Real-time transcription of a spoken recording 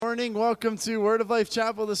morning. Welcome to Word of Life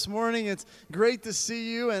Chapel this morning. It's great to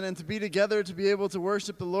see you and to be together to be able to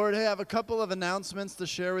worship the Lord. Hey, I have a couple of announcements to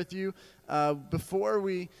share with you before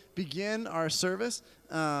we begin our service.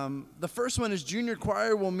 The first one is junior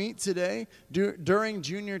choir will meet today during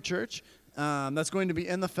junior church. That's going to be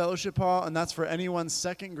in the fellowship hall, and that's for anyone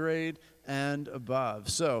second grade and above.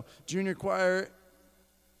 So junior choir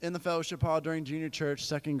in the fellowship hall during junior church,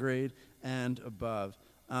 second grade and above.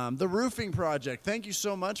 The roofing project, thank you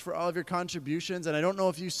so much for all of your contributions. And I don't know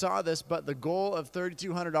if you saw this, but the goal of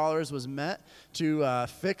 $3,200 was met to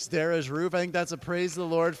fix Dara's roof. I think that's a praise to the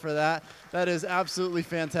Lord for that. That is absolutely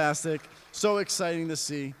fantastic. So exciting to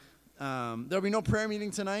see. There'll be no prayer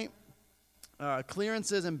meeting tonight.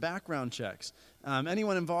 Clearances and background checks.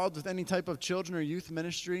 Anyone involved with any type of children or youth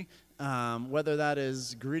ministry, whether that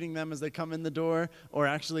is greeting them as they come in the door or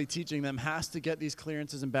actually teaching them, has to get these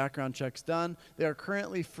clearances and background checks done. They are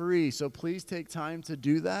currently free, so please take time to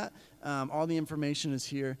do that. All the information is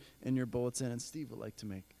here in your bulletin, and Steve would like to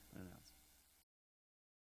make an announcement.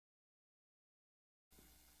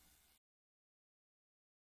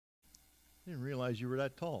 I didn't realize you were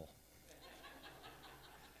that tall.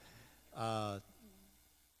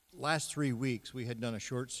 Last 3 weeks, we had done a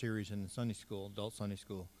short series in Sunday school, adult Sunday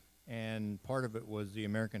school, and part of it was the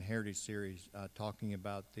American Heritage Series, talking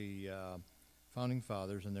about the Founding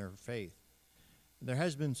Fathers and their faith. There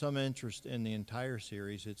has been some interest in the entire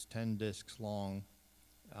series. It's 10 discs long.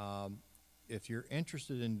 If you're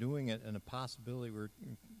interested in doing it, and a possibility, we're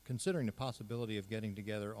considering the possibility of getting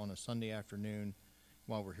together on a Sunday afternoon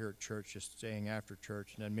while we're here at church, just staying after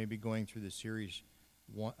church, and then maybe going through the series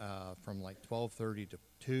from like 12:30 to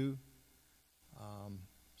 2.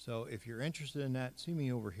 So if you're interested in that, see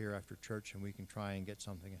me over here after church and we can try and get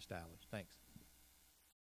something established. Thanks.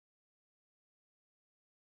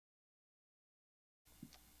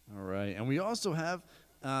 All right, and we also have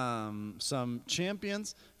some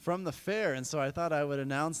champions from the fair, and so I thought I would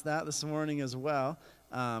announce that this morning as well.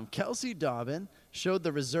 Kelsey Dobbin showed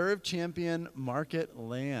the reserve champion market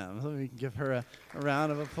lamb. So we can give her a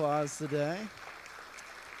round of applause today.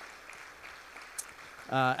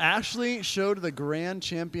 Ashley showed the grand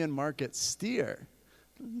champion market steer.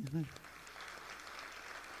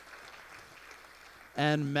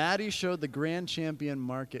 And Maddie showed the grand champion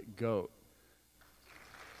market goat.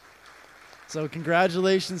 So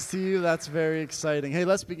congratulations to you. That's very exciting. Hey,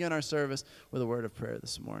 let's begin our service with a word of prayer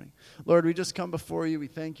this morning. Lord, we just come before you. We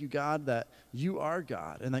thank you, God, that you are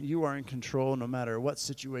God and that you are in control no matter what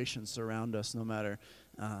situations surround us, no matter,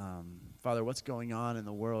 Father, what's going on in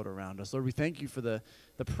the world around us. Lord, we thank you for the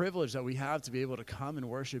privilege that we have to be able to come and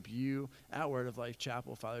worship you at Word of Life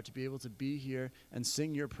Chapel, Father, to be able to be here and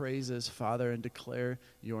sing your praises, Father, and declare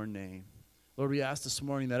your name. Lord, we ask this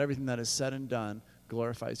morning that everything that is said and done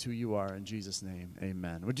glorifies who you are. In Jesus' name,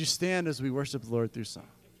 amen. Would you stand as we worship the Lord through song?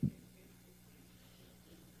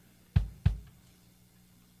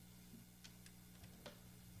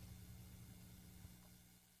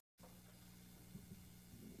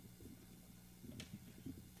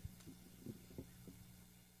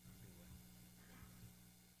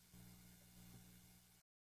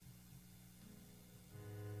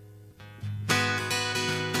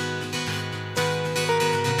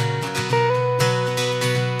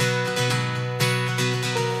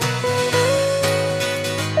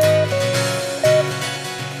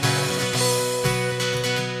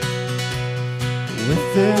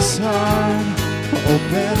 This heart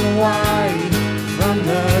open wide from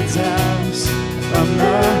the depths, from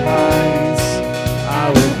the heights,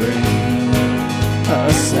 I will bring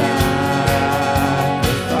a sacrifice.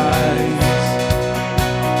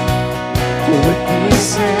 With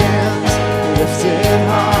these hands lifted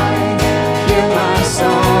high, hear my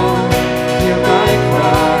song, hear my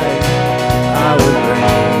cry, I will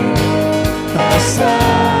bring a sacrifice.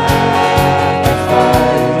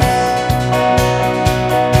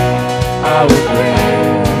 I will bring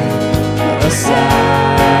a sacrifice.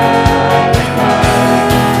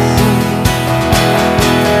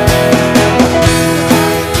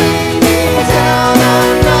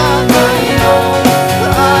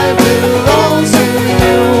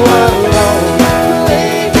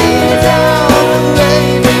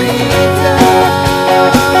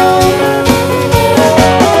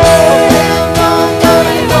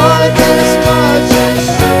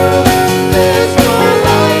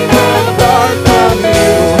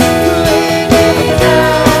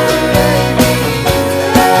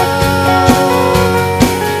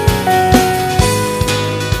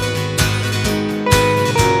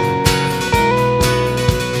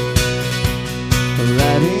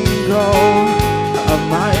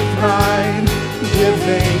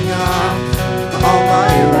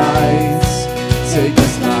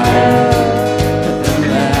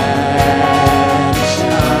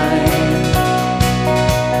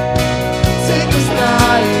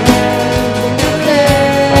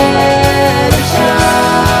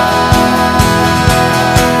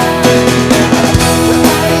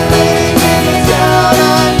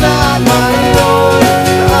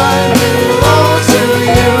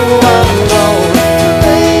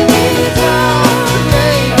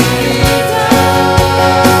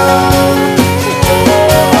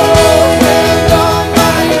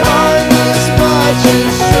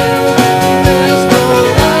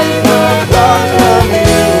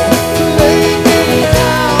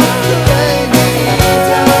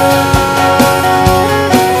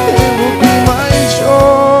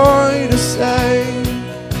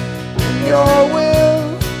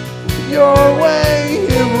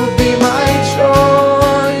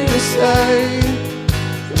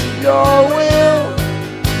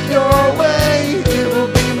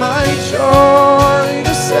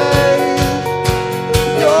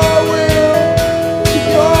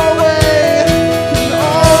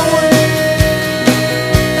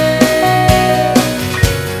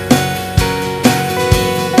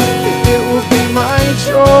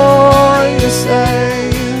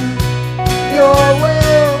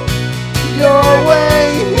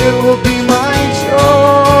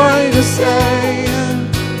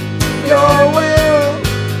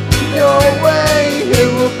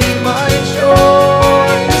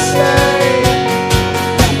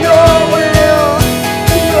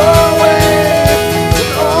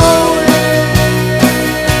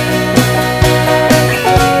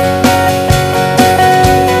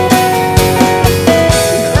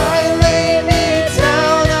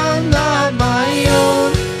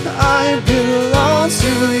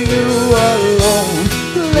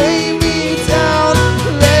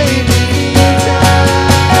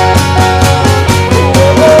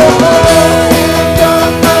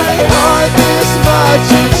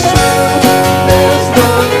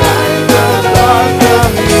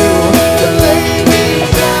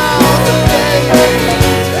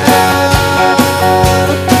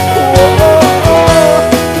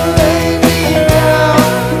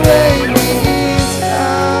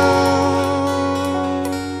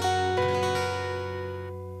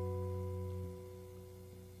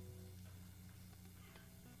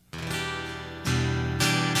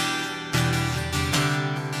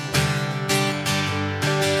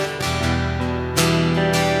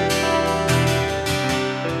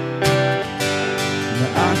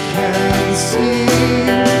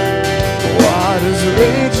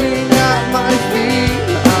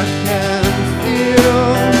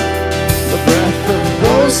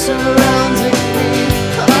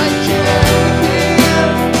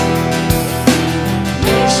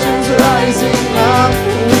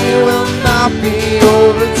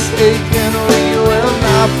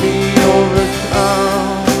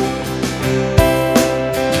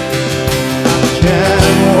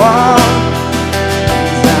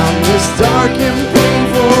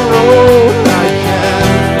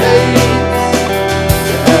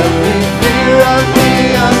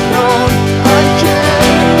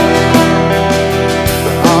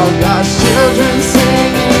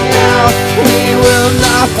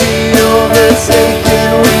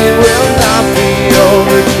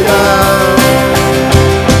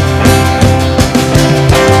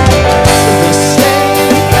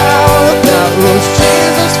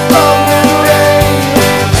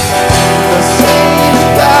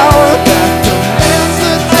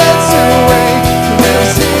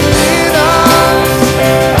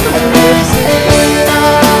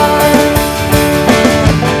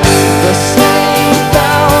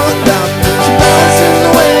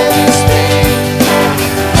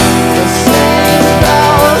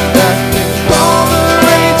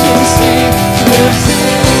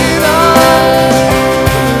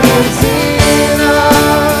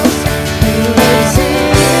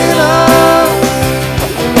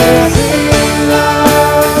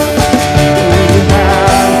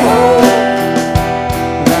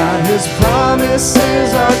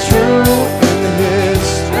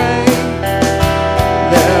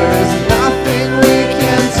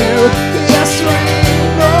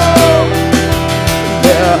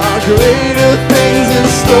 greater things in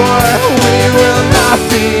store. We will not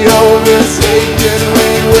be overtaken. We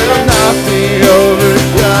will not be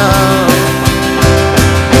overcome.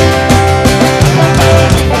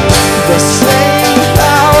 The same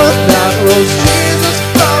power that rose Jesus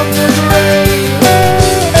from the grave,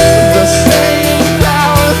 the same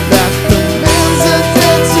power that commands the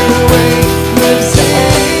dead to wake, lives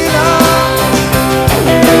in us,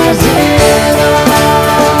 lives in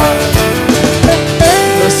us.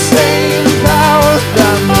 The same power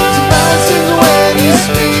that moves mountains when He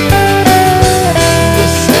speaks, the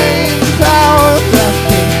same power that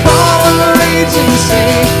can calm a raging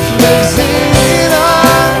sea, lives in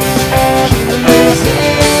us. He lives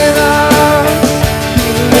in us. He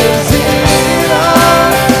lives in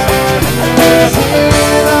us. He lives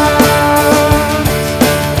in us.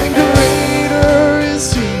 And greater is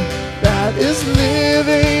He that is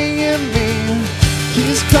living in me.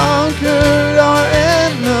 He's conquered our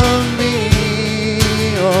enemy.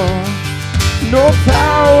 Oh, no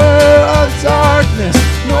power of darkness,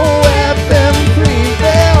 no weapon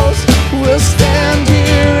prevails. We'll stand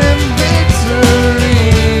here in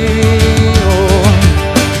victory. Oh,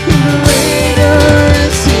 greater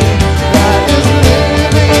is He that is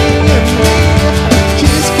living in me.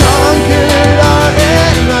 He's conquered our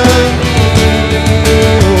enemy.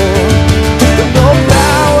 Oh, no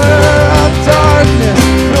power of darkness,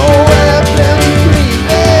 no weapon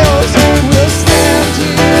prevails. We'll stand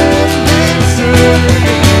here in victory.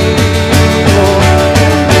 Oh,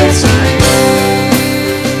 in victory.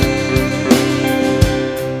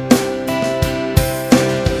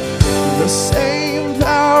 The same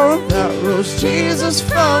power that rose Jesus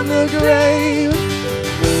from the grave,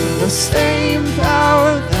 the same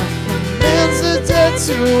power that commands the dead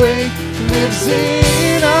to wake, lives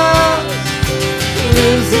in us,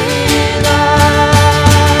 lives in us.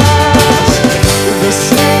 The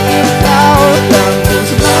same power that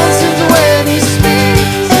moves mountains when He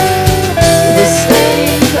speaks, the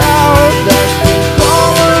same power that can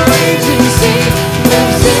calm a raging sea,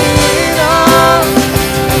 lives in us,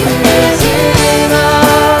 lives in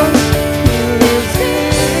us, lives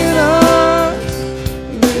in us,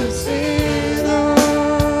 lives in us.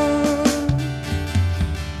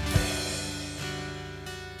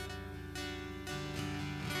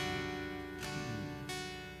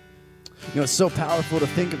 You know, it's so powerful to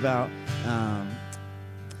think about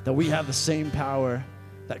that we have the same power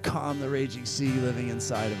that calmed the raging sea living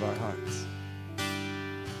inside of our hearts.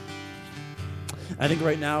 I think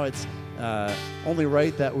right now it's only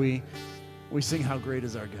right that we sing "How Great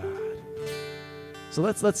Is Our God." So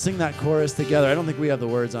let's sing that chorus together. I don't think we have the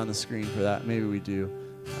words on the screen for that. Maybe we do.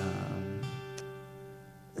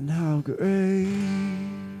 And how great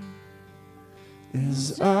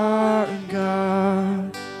is our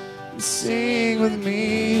God. Sing with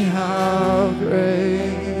me, how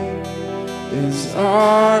great is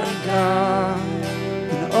our God,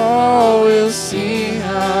 and all will see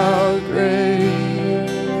how great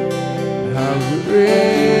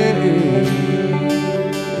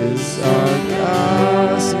is our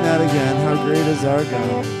God. Sing that again, how great is our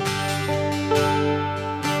God.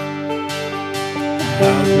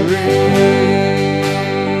 How great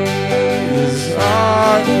is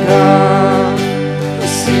our God.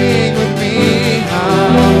 Sing with me, how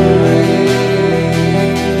great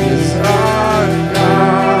is our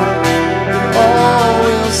God, and all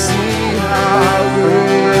will see how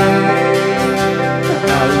great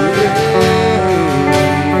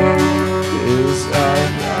is our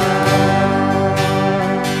God.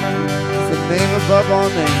 It's the name above all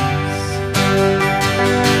names.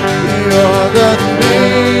 You're the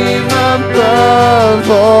name above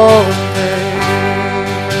all names.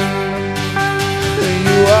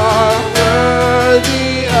 You are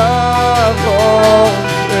worthy of all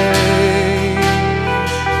praise,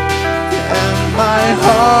 and my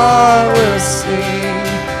heart will sing,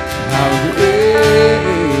 how great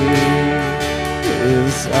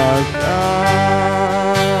is our God.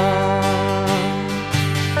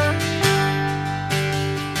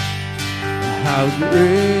 How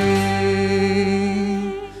great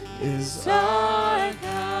is our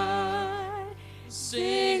God.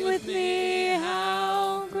 Sing with me.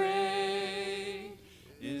 How great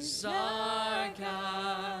is our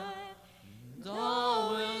God, and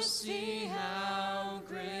all will see how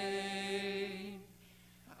great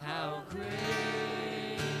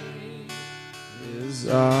is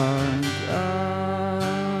our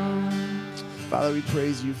God. Father, we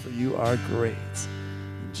praise you for you are great.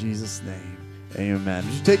 In Jesus' name, amen.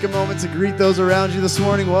 Would you take a moment to greet those around you this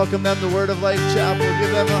morning? Welcome them to Word of Life Chapel.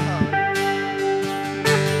 Give them a hug.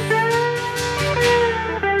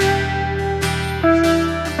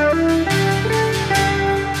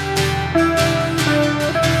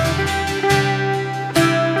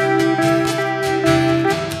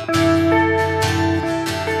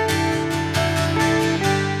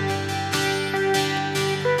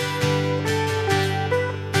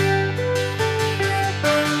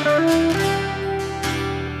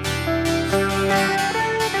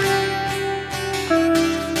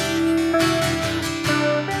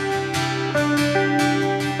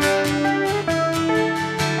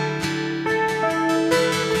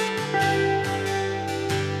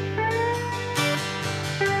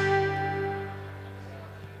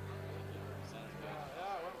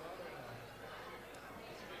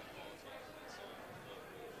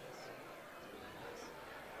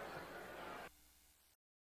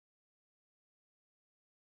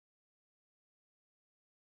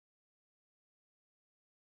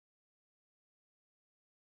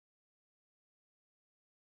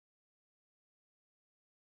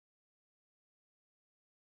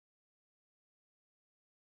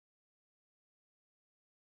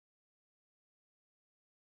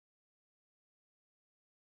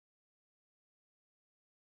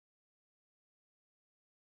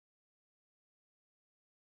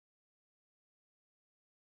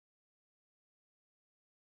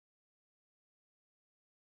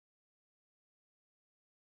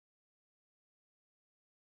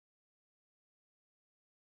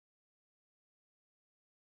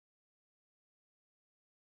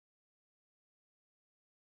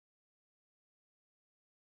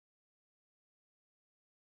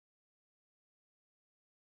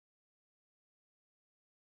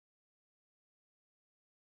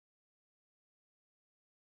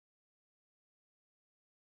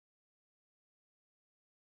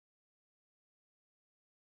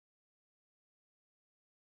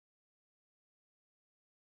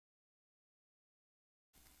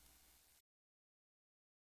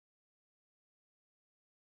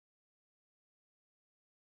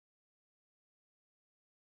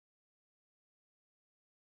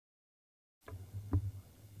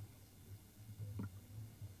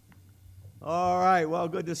 All right, well,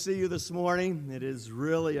 good to see you this morning. It is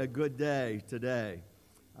really a good day today.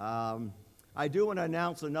 I do want to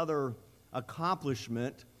announce another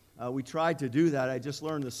accomplishment. We tried to do that. I just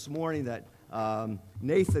learned this morning that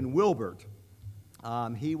Nathan Wilbert,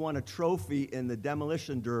 he won a trophy in the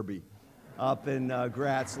demolition derby up in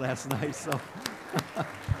Graz last night. So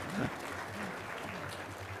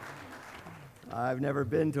I've never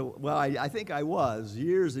been to, well, I think I was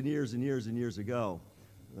years and years and years and years ago.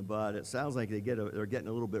 But it sounds like they're getting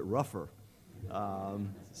a little bit rougher.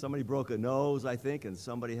 Somebody broke a nose, I think, and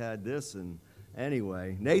somebody had this. And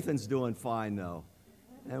anyway, Nathan's doing fine, though.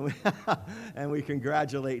 And we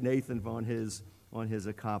congratulate Nathan on his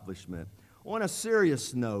accomplishment. On a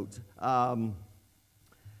serious note,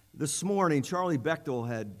 this morning, Charlie Bechtel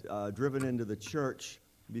had driven into the church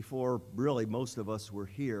before really most of us were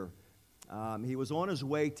here. He was on his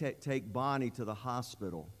way to take Bonnie to the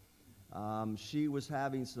hospital. She was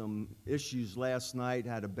having some issues last night,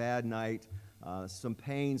 had a bad night, some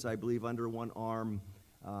pains, I believe, under one arm,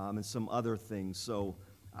 and some other things. So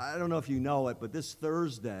I don't know if you know it, but this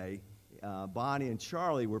Thursday, Bonnie and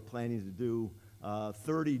Charlie were planning to do a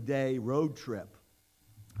 30-day road trip.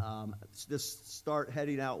 Just start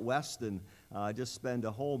heading out west and just spend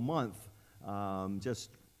a whole month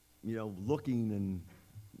looking and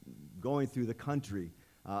going through the country.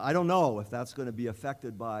 I don't know if that's going to be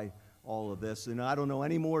affected by all of this, and I don't know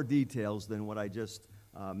any more details than what I just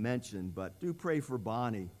mentioned, but do pray for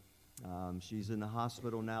Bonnie. She's in the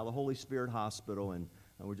hospital now, the Holy Spirit Hospital, and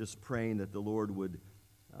we're just praying that the Lord would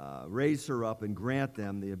raise her up and grant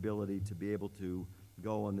them the ability to be able to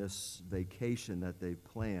go on this vacation that they've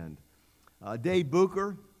planned. Dave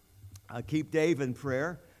Bucher, keep Dave in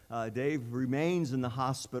prayer. Dave remains in the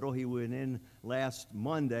hospital. He went in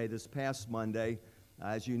this past Monday.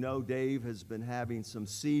 As you know, Dave has been having some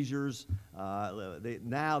seizures.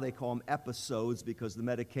 Now they call them episodes because the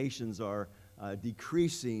medications are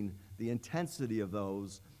decreasing the intensity of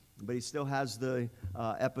those. But he still has the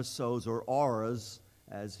episodes, or auras,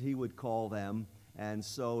 as he would call them. And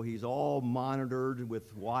so he's all monitored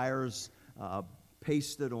with wires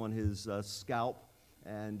pasted on his scalp.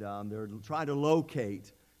 And they're trying to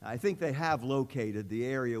locate. I think they have located the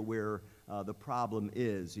area where the problem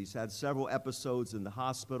is. He's had several episodes in the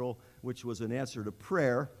hospital, which was an answer to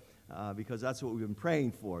prayer, because that's what we've been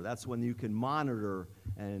praying for. That's when you can monitor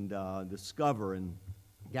and discover and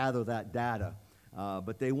gather that data.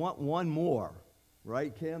 But they want one more,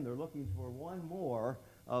 right, Kim? They're looking for one more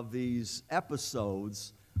of these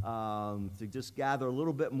episodes to just gather a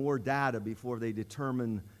little bit more data before they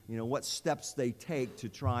determine, what steps they take to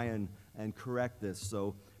try and correct this.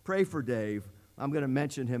 So pray for Dave. I'm going to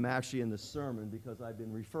mention him actually in the sermon because I've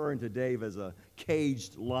been referring to Dave as a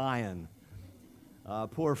caged lion.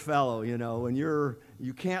 Poor fellow, when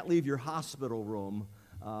you can't leave your hospital room,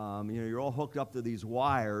 you're all hooked up to these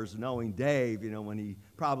wires, knowing Dave, when he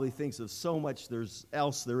probably thinks of so much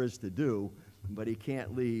else there is to do, but he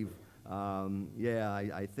can't leave.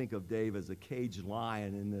 I think of Dave as a caged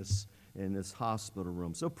lion in this hospital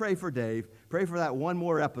room. So pray for Dave. Pray for that one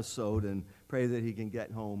more episode and pray that he can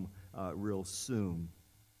get home real soon.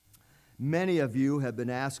 Many of you have been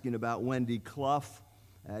asking about Wendy Clough.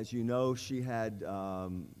 As you know, she had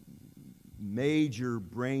major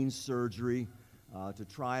brain surgery to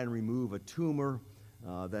try and remove a tumor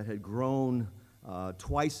that had grown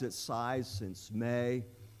twice its size since May.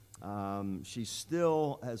 She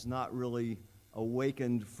still has not really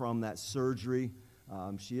awakened from that surgery.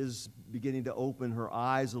 She is beginning to open her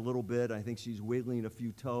eyes a little bit. I think she's wiggling a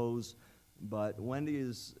few toes. But Wendy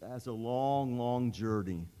has a long, long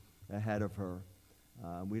journey ahead of her.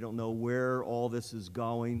 We don't know where all this is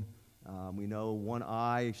going. We know one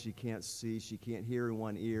eye she can't see, she can't hear in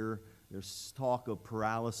one ear. There's talk of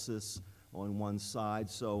paralysis on one side.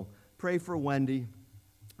 So pray for Wendy.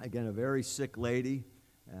 Again, a very sick lady.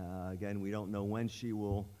 Again, we don't know when she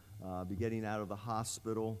will be getting out of the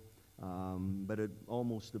hospital. But it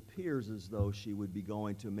almost appears as though she would be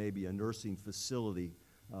going to maybe a nursing facility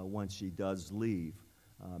once she does leave,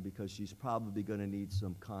 because she's probably going to need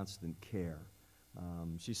some constant care.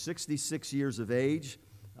 She's 66 years of age.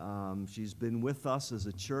 She's been with us as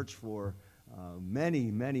a church for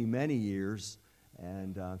many, many, many years,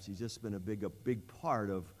 and she's just been a big part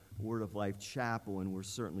of Word of Life Chapel, and we're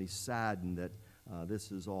certainly saddened that this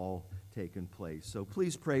has all taken place. So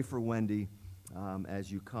please pray for Wendy as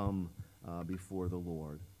you come before the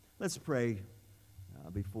Lord. Let's pray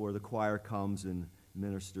before the choir comes and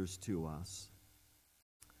ministers to us.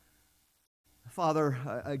 Father,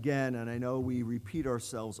 again, and I know we repeat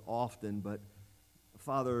ourselves often, but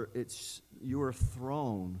Father, it's your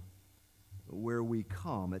throne where we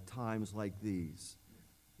come at times like these.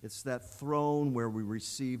 It's that throne where we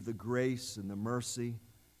receive the grace and the mercy.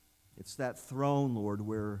 It's that throne, Lord,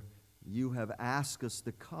 where you have asked us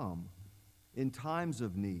to come in times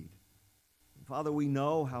of need. Father, we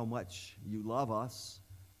know how much you love us.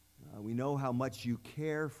 We know how much you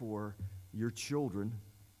care for your children.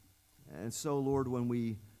 And so, Lord, when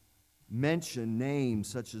we mention names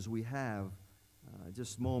such as we have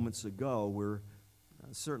just moments ago, we're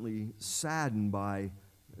certainly saddened by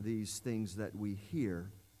these things that we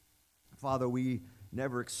hear. Father, we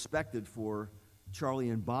never expected for Charlie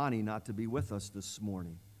and Bonnie not to be with us this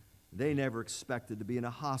morning. They never expected to be in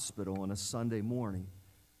a hospital on a Sunday morning.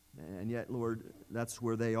 And yet, Lord, that's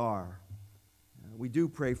where they are. We do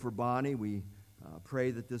pray for Bonnie. We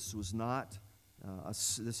pray that this is not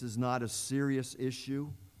a serious issue.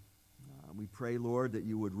 We pray, Lord, that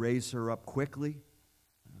you would raise her up quickly.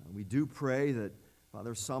 We do pray that,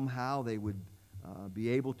 Father, somehow they would be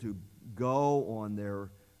able to go on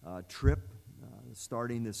their trip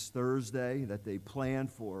starting this Thursday that they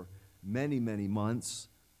planned for many, many months.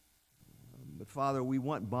 But, Father, we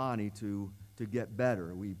want Bonnie to get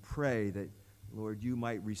better. We pray that, Lord, you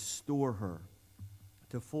might restore her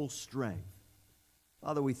to full strength.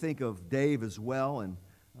 Father, we think of Dave as well, and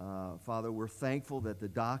Father, we're thankful that the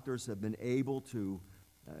doctors have been able to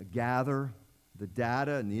gather the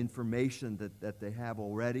data and the information that they have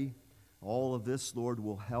already. All of this, Lord,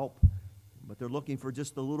 will help, but they're looking for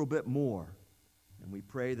just a little bit more. And we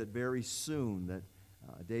pray that very soon that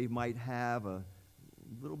Dave might have a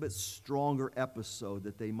little bit stronger episode,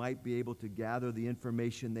 that they might be able to gather the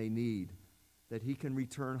information they need, that he can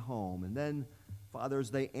return home. And then, Father,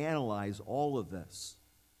 as they analyze all of this,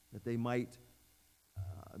 that they might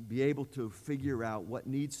be able to figure out what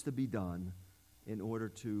needs to be done in order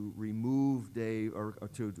to remove Dave, or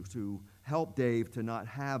to help Dave to not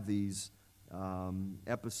have these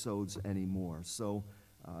episodes anymore. So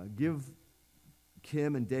give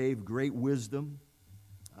Kim and Dave great wisdom.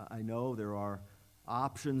 I know there are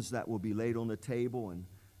options that will be laid on the table, and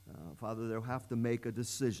Father, they'll have to make a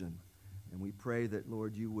decision. And we pray that,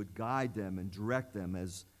 Lord, you would guide them and direct them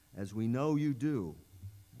as we know you do.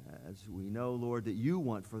 As we know, Lord, that you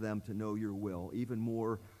want for them to know your will even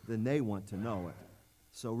more than they want to know it.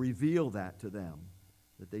 So reveal that to them,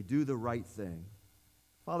 that they do the right thing.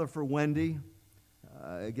 Father, for Wendy,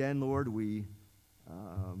 again, Lord, we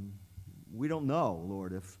don't know,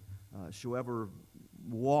 Lord, if she'll ever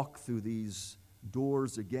walk through these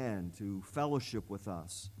doors again to fellowship with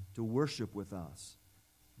us, to worship with us.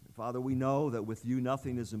 Father, we know that with you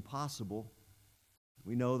nothing is impossible.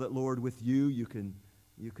 We know that, Lord, with you you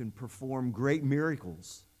can perform great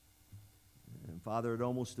miracles. And Father, it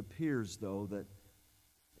almost appears, though, that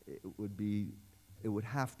it would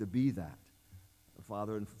have to be that,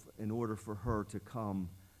 Father, in order for her to come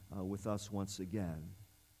with us once again.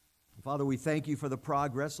 Father, we thank you for the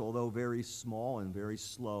progress, although very small and very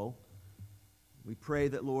slow. We pray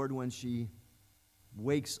that, Lord, when she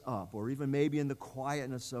wakes up, or even maybe in the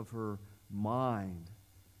quietness of her mind,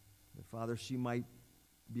 that, Father, she might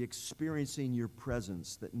be experiencing your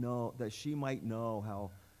presence, that she might know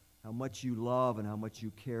how much you love and how much you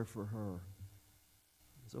care for her.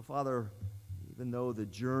 So, Father, even though the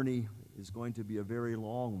journey is going to be a very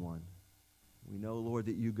long one, we know, Lord,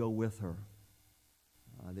 that you go with her,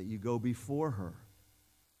 that you go before her.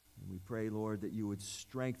 And we pray, Lord, that you would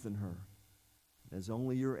strengthen her as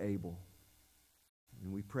only you're able.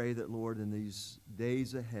 And we pray that, Lord, in these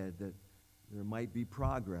days ahead, that there might be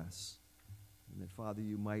progress, and that, Father,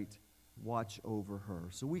 you might watch over her.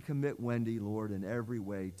 So we commit Wendy, Lord, in every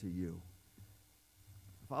way to you.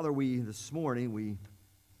 Father, this morning, we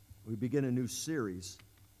begin a new series.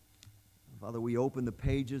 Father, we open the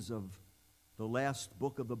pages of the last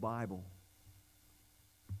book of the Bible,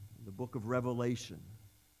 the book of Revelation.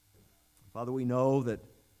 Father, we know that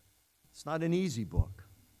it's not an easy book.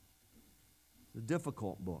 It's a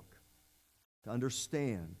difficult book to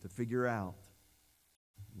understand, to figure out.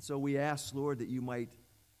 And so we ask, Lord, that you might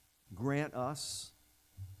grant us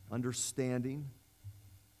understanding,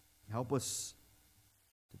 help us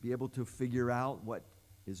to be able to figure out what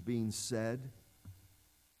is being said.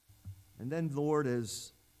 And then, Lord,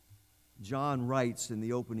 as John writes in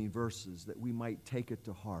the opening verses, that we might take it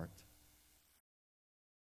to heart.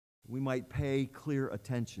 We might pay clear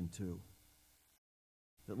attention to.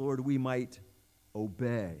 That, Lord, we might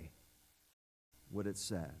obey what it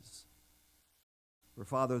says. For,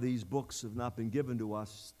 Father, these books have not been given to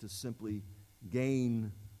us to simply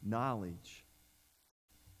gain knowledge,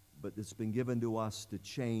 but it's been given to us to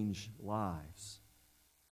change lives.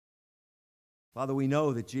 Father, we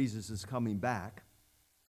know that Jesus is coming back.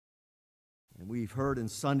 And we've heard in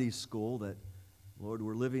Sunday school that, Lord,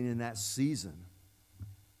 we're living in that season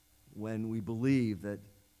when we believe that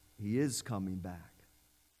He is coming back.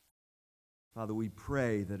 Father, we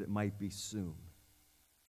pray that it might be soon.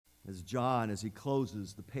 As John, as he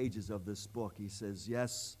closes the pages of this book, he says,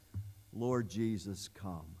 yes, Lord Jesus,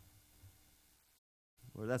 come.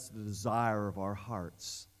 Lord, that's the desire of our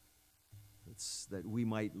hearts. It's that we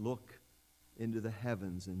might look into the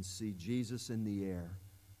heavens and see Jesus in the air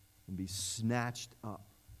and be snatched up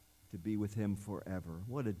to be with Him forever.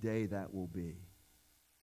 What a day that will be.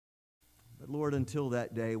 But Lord, until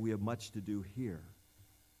that day, we have much to do here.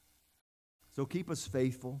 So keep us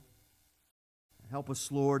faithful. Help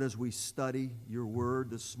us, Lord, as we study your word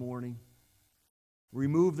this morning.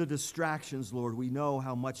 Remove the distractions, Lord. We know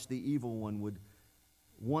how much the evil one would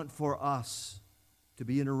want for us to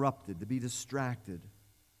be interrupted, to be distracted,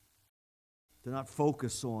 to not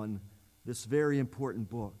focus on this very important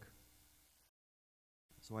book.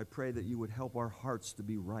 So I pray that you would help our hearts to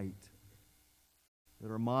be right,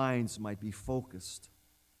 that our minds might be focused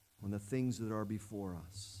on the things that are before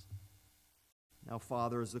us. Now,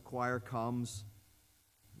 Father, as the choir comes,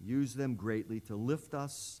 use them greatly to lift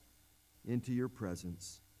us into your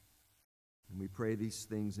presence. And we pray these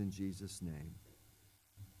things in Jesus' name.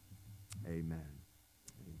 Amen.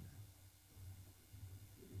 Amen.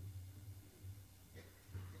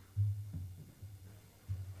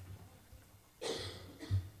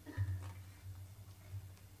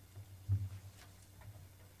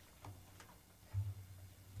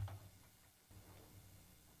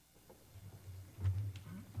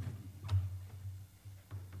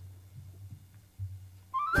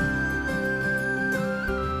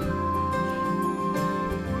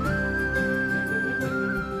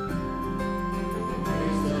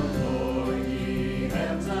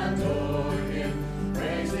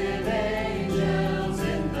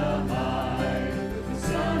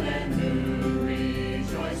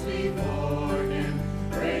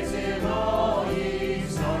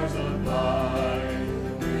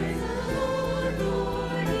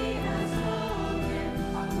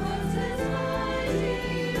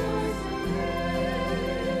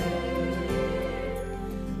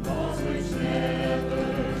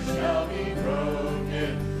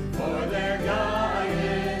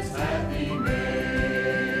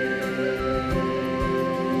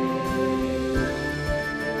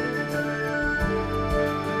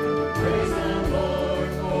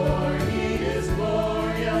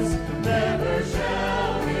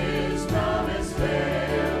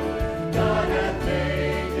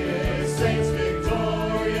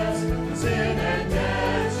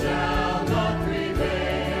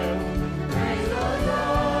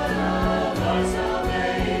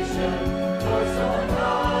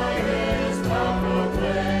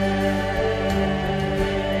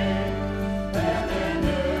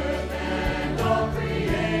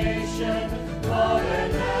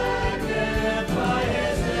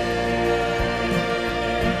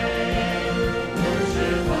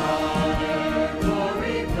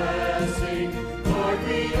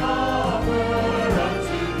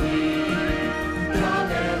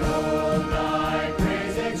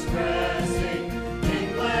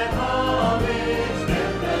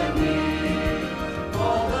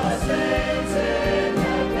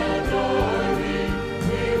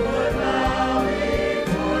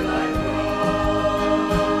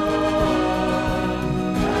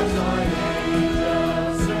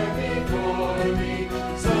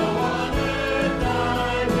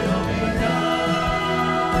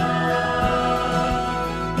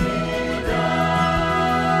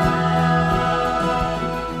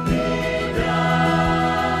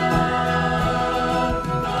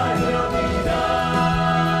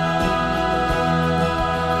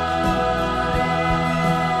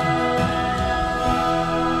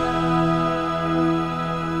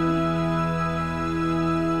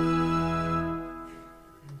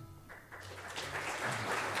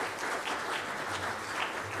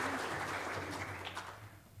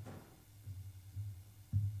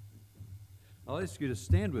 I'll ask you to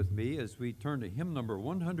stand with me as we turn to hymn number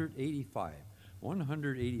 185.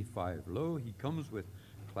 185, Lo, He comes with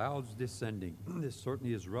clouds descending. This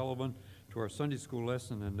certainly is relevant to our Sunday school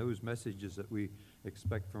lesson and those messages that we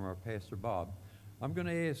expect from our Pastor Bob. I'm going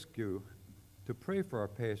to ask you to pray for our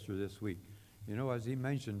pastor this week. You know, as he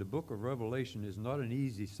mentioned, the book of Revelation is not an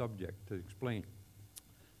easy subject to explain.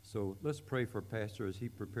 So let's pray for Pastor as he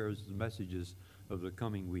prepares the messages of the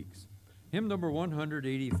coming weeks. Hymn number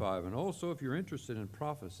 185. And also, if you're interested in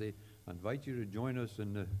prophecy, I invite you to join us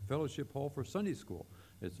in the Fellowship Hall for Sunday School.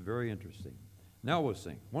 It's very interesting. Now we'll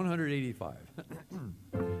sing 185. Praise the Lord,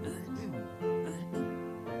 for He is glorious. Never shall His promise fail. God hath made His saints victorious. God hath made His saints victorious. Sin and death shall not prevail. Praise the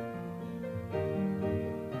Lord, for He is glorious. Never shall His promise fail. God hath made His saints victorious.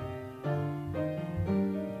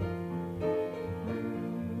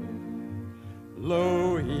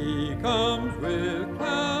 Lo, he comes with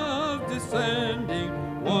clouds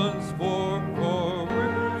descending, once for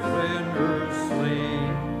sinners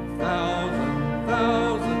slain.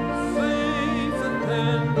 Thousand saints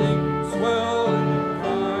attending, swell in the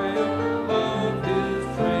triumph of his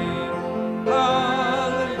train.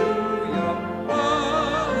 Hallelujah,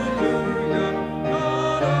 hallelujah,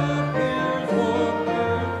 God appears for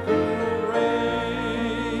earth to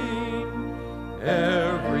reign.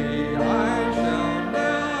 Every eye shall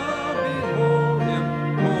now behold him,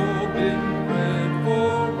 robed in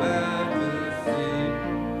dreadful majesty.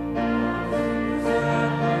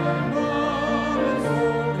 Set him on and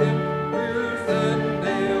sold him, pierced and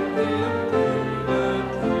nailed him to the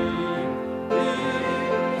tree.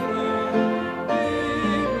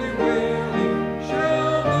 Deeply wailing,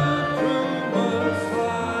 shall the true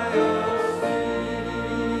Messiah see.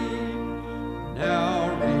 Now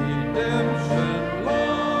redemption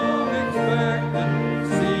long expected,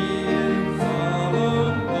 see in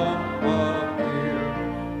solemn pomp appear.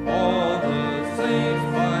 All the saints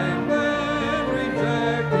by man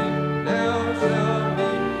rejecting, now shall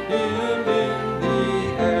meet him in the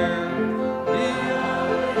air.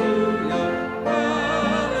 Hallelujah,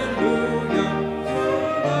 hallelujah,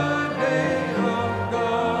 soon the day of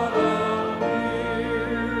God appear.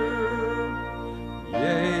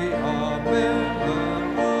 Yea, amen,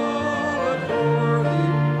 but all adore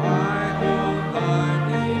thee, I hold thine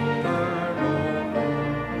eternal word.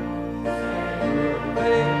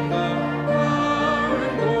 Take the power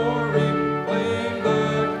and glory, claim the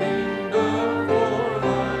kingdom for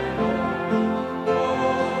thine own.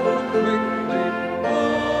 Oh,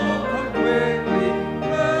 come quickly,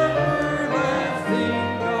 everlasting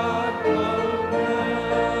God, come down.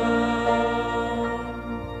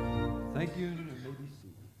 Thank you, and you may be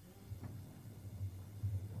seated.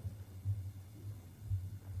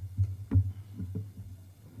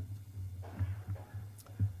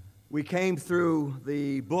 We came through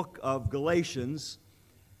the book of Galatians,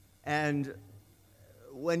 and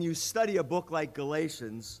when you study a book like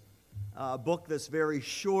Galatians, a book that's very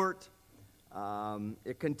short,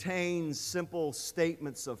 it contains simple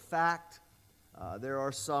statements of fact. There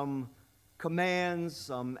are some commands,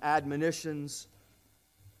 some admonitions.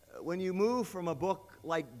 When you move from a book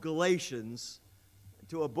like Galatians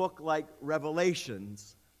to a book like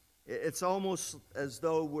Revelations, it's almost as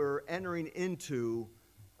though we're entering into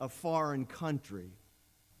a foreign country.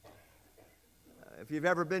 If you've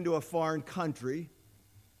ever been to a foreign country,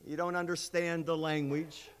 you don't understand the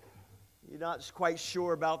language, you're not quite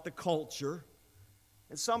sure about the culture.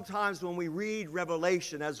 And sometimes when we read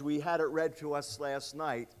Revelation, as we had it read to us last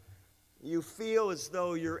night, you feel as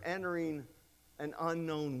though you're entering an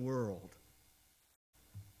unknown world.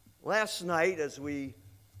 Last night, as we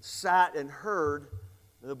sat and heard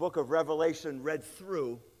the book of Revelation read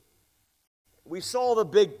through, we saw the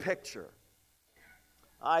big picture.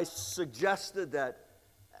 I suggested that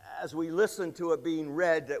as we listened to it being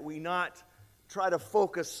read, that we not try to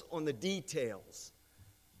focus on the details,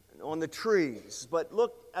 on the trees, but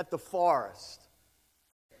look at the forest.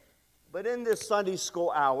 But in this Sunday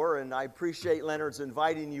school hour, and I appreciate Leonard's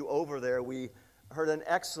inviting you over there, we heard an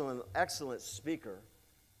excellent speaker.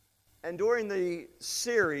 And during the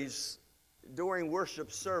series, during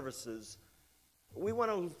worship services, we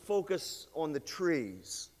want to focus on the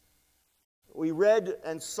trees. We read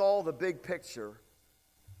and saw the big picture,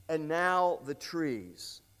 and now the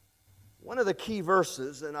trees. One of the key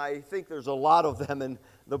verses, and I think there's a lot of them in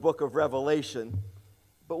the book of Revelation,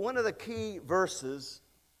 but one of the key verses,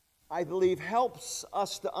 I believe, helps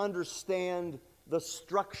us to understand the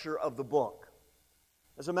structure of the book.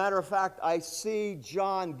 As a matter of fact, I see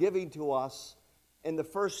John giving to us in the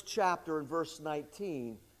first chapter in verse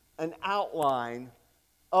 19 an outline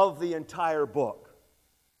of the entire book.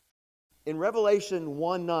 In Revelation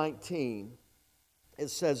 1:19, it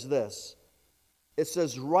says this. It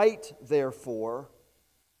says, "Write, therefore,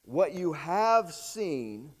 what you have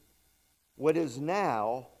seen, what is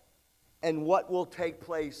now, and what will take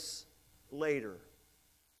place later."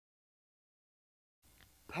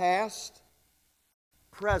 Past,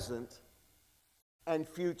 present, and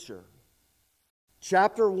future.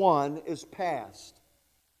 Chapter 1 is past.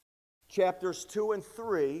 Chapters 2 and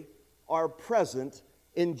 3 are present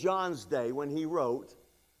in John's day when he wrote.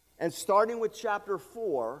 And starting with chapter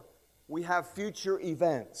 4, we have future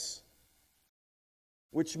events,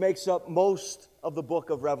 which makes up most of the book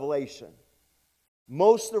of Revelation.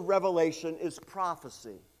 Most of Revelation is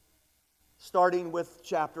prophecy, starting with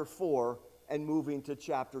chapter 4 and moving to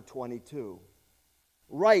chapter 22.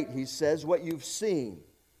 Write, he says, what you've seen.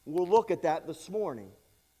 We'll look at that this morning.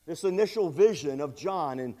 This initial vision of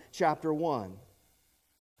John in chapter 1.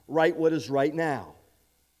 right what is right now.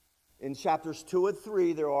 In chapters 2 and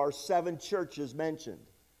 3, there are 7 churches mentioned,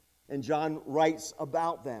 and John writes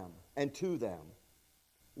about them and to them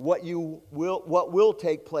what will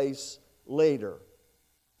take place later.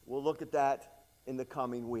 We'll look at that in the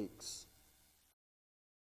coming weeks.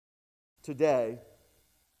 Today,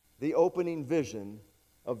 the opening vision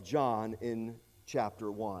of John in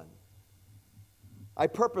chapter 1. I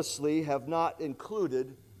purposely have not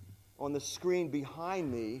included on the screen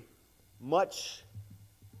behind me much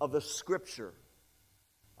of the Scripture.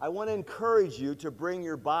 I want to encourage you to bring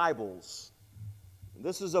your Bibles.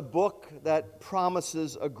 This is a book that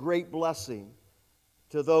promises a great blessing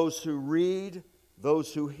to those who read,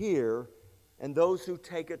 those who hear, and those who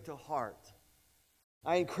take it to heart.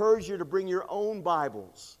 I encourage you to bring your own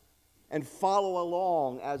Bibles and follow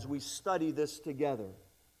along as we study this together.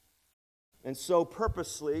 And so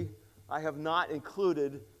purposely, I have not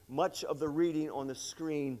included much of the reading on the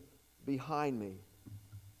screen behind me.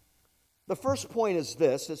 The first point is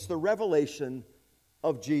this: it's the revelation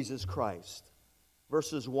of Jesus Christ,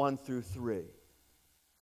 verses 1 through 3.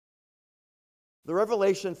 The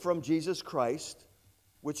revelation from Jesus Christ,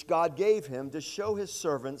 which God gave him to show his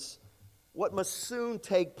servants what must soon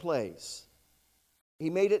take place. He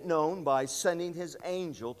made it known by sending his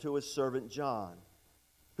angel to his servant John,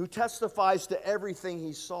 who testifies to everything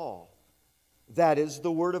he saw. That is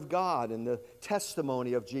the word of God and the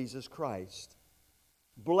testimony of Jesus Christ.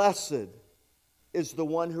 Blessed is the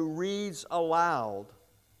one who reads aloud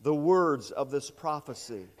the words of this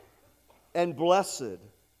prophecy, and blessed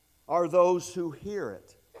are those who hear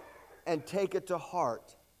it and take it to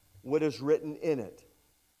heart what is written in it,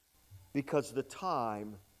 because the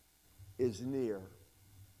time is near.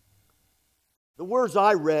 The words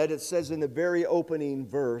I read, it says in the very opening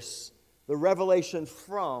verse, the revelation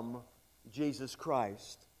from Jesus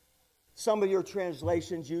Christ. Some of your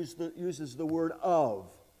translations uses the word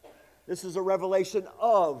of. This is a revelation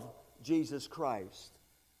of Jesus Christ.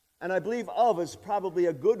 And I believe of is probably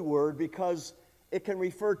a good word because it can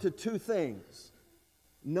refer to 2 things.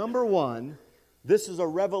 Number one, this is a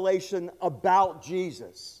revelation about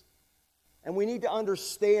Jesus. And we need to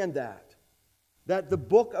understand that the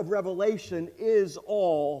book of Revelation is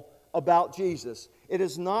all about Jesus. It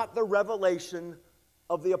is not the revelation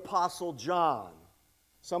of the Apostle John.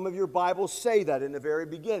 Some of your Bibles say that in the very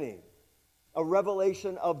beginning. A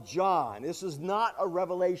revelation of John. This is not a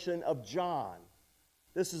revelation of John.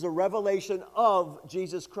 This is a revelation of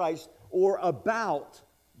Jesus Christ or about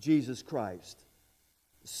Jesus Christ.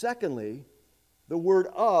 Secondly, the word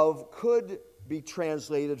of could be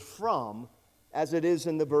translated from, as it is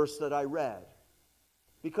in the verse that I read,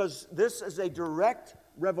 because this is a direct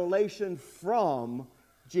revelation from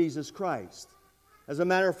Jesus Christ. As a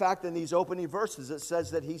matter of fact, in these opening verses, it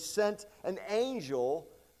says that he sent an angel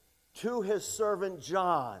to his servant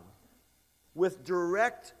John with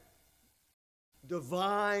direct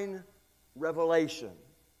divine revelation.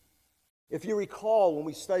 If you recall, when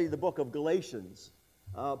we studied the book of Galatians,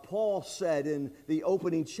 Paul said in the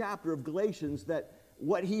opening chapter of Galatians that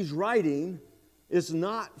what he's writing is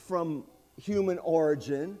not from human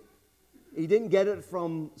origin. He didn't get it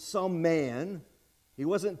from some man. He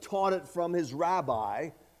wasn't taught it from his rabbi,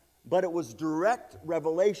 but it was direct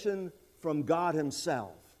revelation from God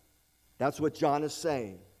himself. That's what John is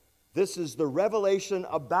saying. This is the revelation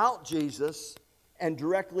about Jesus and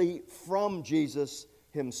directly from Jesus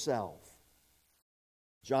himself.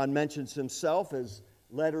 John mentions himself, as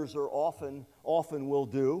letters are often will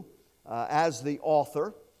do, as the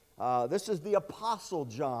author. This is the Apostle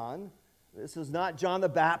John. This is not John the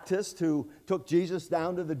Baptist who took Jesus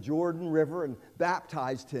down to the Jordan River and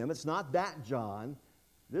baptized him. It's not that John.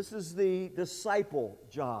 This is the disciple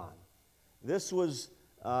John. This was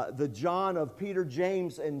the John of Peter,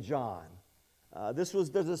 James, and John. This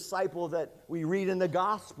was the disciple that we read in the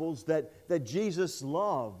Gospels that Jesus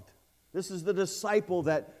loved. This is the disciple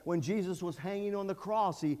that when Jesus was hanging on the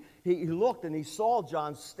cross, he looked and he saw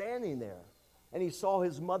John standing there. And he saw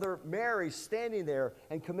his mother Mary standing there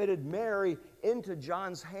and committed Mary into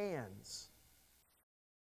John's hands.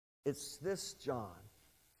 It's this John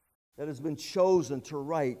that has been chosen to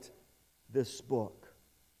write this book.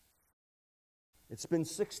 It's been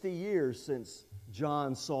 60 years since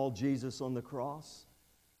John saw Jesus on the cross.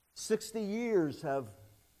 60 years have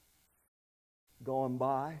gone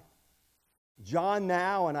by. John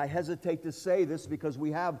now, and I hesitate to say this because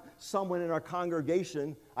we have someone in our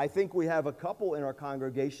congregation, I think we have a couple in our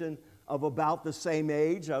congregation of about the same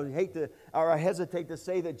age. I hesitate to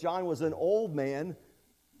say that John was an old man,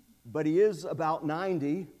 but he is about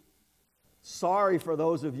 90. Sorry for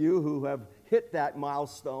those of you who have hit that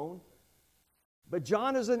milestone. But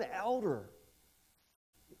John is an elder.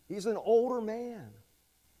 He's an older man.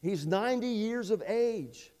 He's 90 years of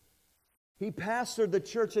age. He pastored the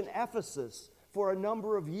church in Ephesus for a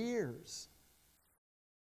number of years.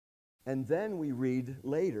 And then we read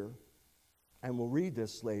later, and we'll read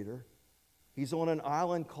this later, he's on an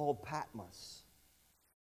island called Patmos.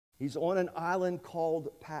 He's on an island called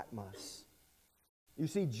Patmos. You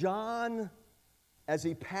see, John, as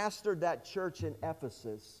he pastored that church in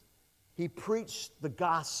Ephesus, he preached the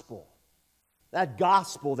gospel. That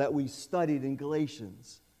gospel that we studied in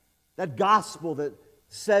Galatians. That gospel that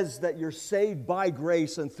says that you're saved by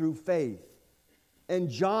grace and through faith. And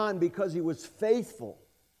John, because he was faithful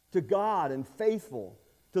to God and faithful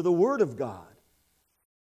to the Word of God,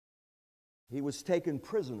 he was taken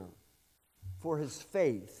prisoner for his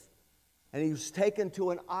faith. And he was taken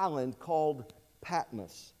to an island called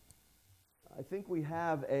Patmos. I think we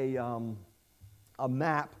have a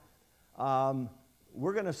map.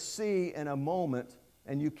 We're going to see in a moment,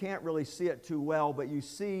 and you can't really see it too well, but you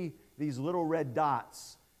see these little red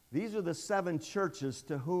dots. These are the 7 churches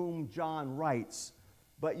to whom John writes.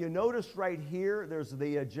 But you notice right here, there's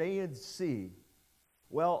the Aegean Sea.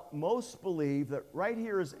 Well, most believe that right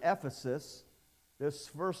here is Ephesus, this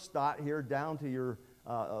first dot here down to your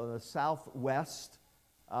southwest.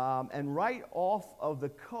 And right off of the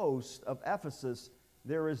coast of Ephesus,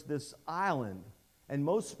 there is this island. And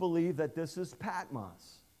most believe that this is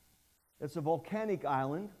Patmos. It's a volcanic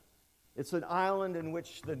island. It's an island in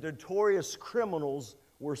which the notorious criminals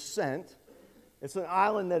were sent. It's an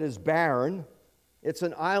island that is barren. It's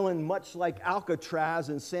an island much like Alcatraz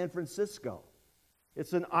in San Francisco.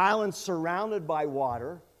 It's an island surrounded by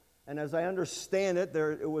water. And as I understand it,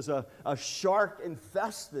 it was a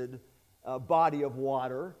shark-infested body of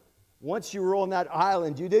water. Once you were on that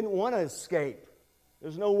island, you didn't want to escape.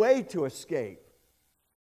 There's no way to escape.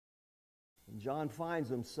 And John finds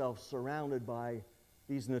himself surrounded by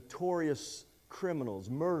these notorious criminals,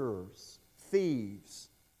 murderers, thieves,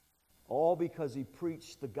 all because he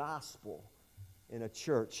preached the gospel in a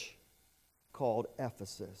church called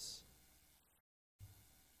Ephesus.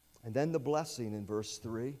 And then the blessing in verse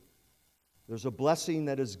 3. There's a blessing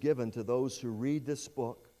that is given to those who read this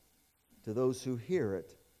book, to those who hear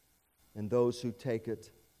it, and those who take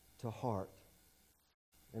it to heart.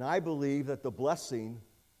 And I believe that the blessing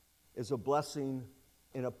is a blessing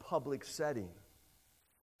in a public setting,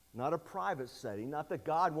 not a private setting. Not that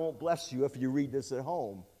God won't bless you if you read this at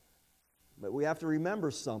home, but we have to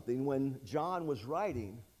remember something. When John was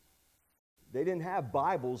writing, they didn't have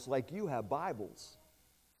Bibles like you have Bibles.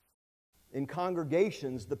 In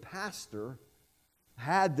congregations, the pastor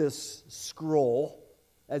had this scroll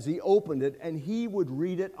as he opened it, and he would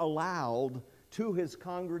read it aloud to his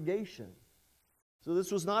congregation. So this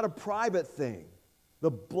was not a private thing. The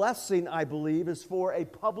blessing, I believe, is for a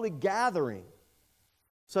public gathering,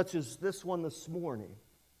 such as this one this morning.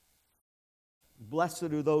 Blessed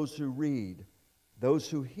are those who read, those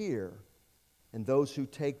who hear, and those who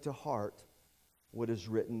take to heart what is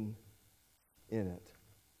written in it.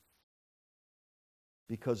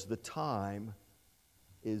 Because the time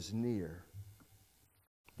is near.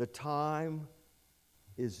 The time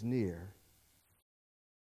is near.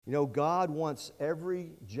 You know, God wants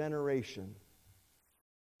every generation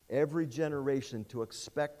to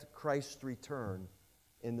expect Christ's return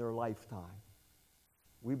in their lifetime.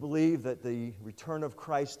 We believe that the return of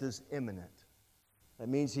Christ is imminent. That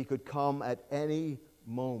means He could come at any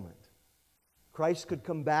moment. Christ could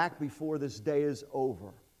come back before this day is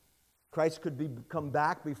over. Christ could come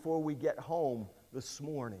back before we get home this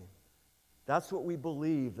morning. That's what we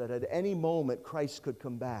believe, that at any moment Christ could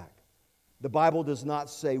come back. The Bible does not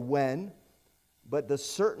say when, but the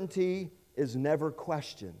certainty is never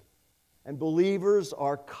questioned. And believers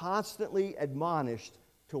are constantly admonished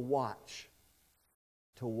to watch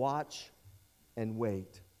and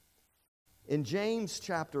wait. In James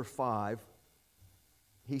chapter 5,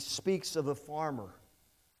 he speaks of a farmer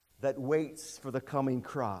that waits for the coming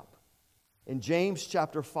crop. In James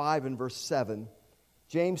chapter 5 and verse 7,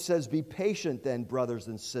 James says, "Be patient then, brothers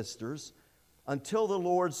and sisters, until the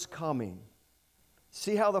Lord's coming.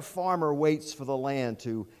 See how the farmer waits for the land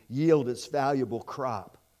to yield its valuable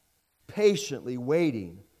crop, patiently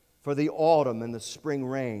waiting for the autumn and the spring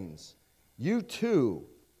rains. You too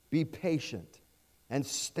be patient and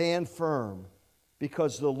stand firm,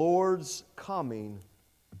 because the Lord's coming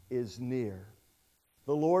is near."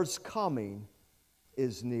 The Lord's coming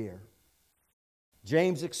is near.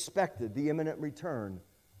 James expected the imminent return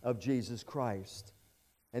of Jesus Christ.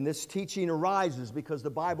 And this teaching arises because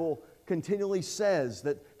the Bible continually says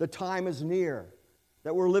that the time is near,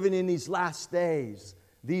 that we're living in these last days,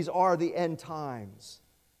 These are the end times.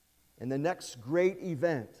 And the next great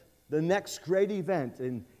event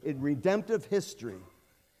in redemptive history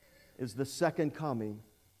is the second coming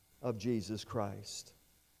of Jesus Christ.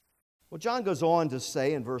 Well, John goes on to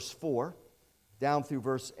say in verse 4, down through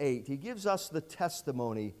verse 8, he gives us the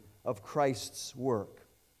testimony of Christ's work.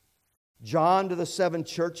 John, to the 7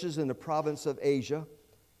 churches in the province of Asia,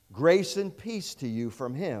 grace and peace to you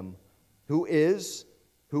from him who is,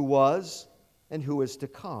 who was, and who is to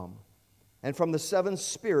come, and from the 7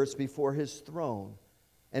 spirits before his throne,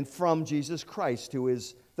 and from Jesus Christ, who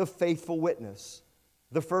is the faithful witness,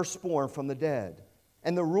 the firstborn from the dead,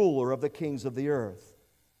 and the ruler of the kings of the earth.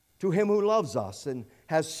 To him who loves us and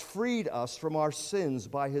has freed us from our sins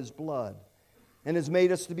by his blood, and has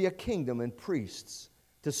made us to be a kingdom and priests,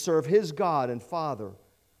 to serve his God and Father.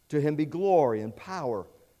 To him be glory and power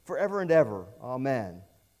forever and ever. Amen.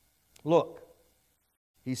 Look,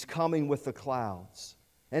 he's coming with the clouds,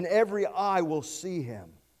 and every eye will see him,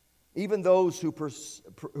 even those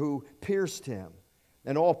who pierced him,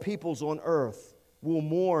 and all peoples on earth will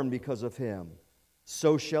mourn because of him.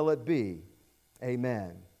 So shall it be.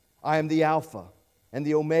 Amen. I am the Alpha and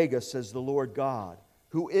the Omega, says the Lord God,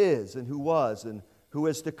 who is and who was and who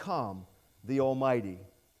is to come, the Almighty.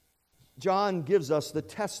 John gives us the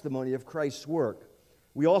testimony of Christ's work.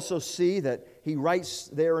 We also see that he writes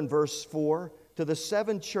there in verse 4 to the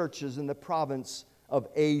 7 churches in the province of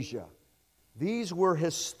Asia. These were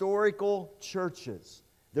historical churches.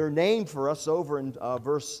 They're named for us over in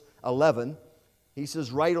verse 11. He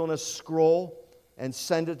says, write on a scroll and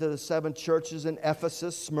send it to the 7 churches in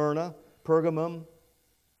Ephesus, Smyrna, Pergamum,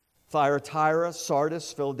 Thyatira,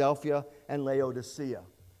 Sardis, Philadelphia, and Laodicea.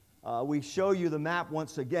 We show you the map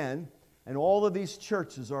once again, and all of these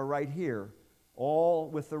churches are right here, all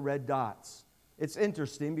with the red dots. It's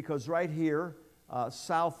interesting because right here,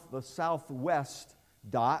 the southwest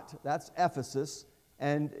dot, that's Ephesus,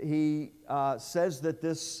 and he says that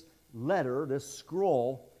this letter, this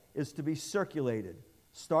scroll, is to be circulated.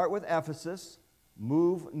 Start with Ephesus,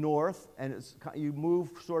 move north, and you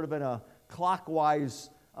move sort of in a clockwise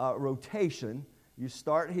rotation. You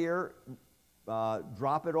start here,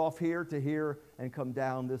 drop it off here to here, and come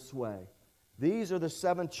down this way. These are the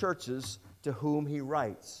 7 churches to whom he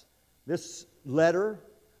writes. This letter,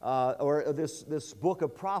 or this book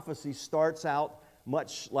of prophecy, starts out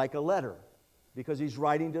much like a letter because he's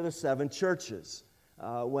writing to the 7 churches.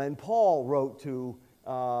 When Paul wrote to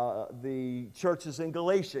the churches in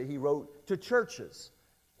Galatia, he wrote to churches.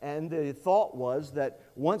 And the thought was that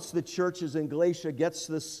once the churches in Galatia gets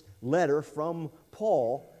this letter from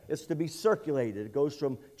Paul, it's to be circulated. It goes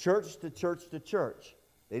from church to church to church.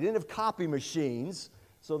 They didn't have copy machines,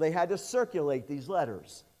 so they had to circulate these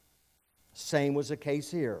letters. Same was the case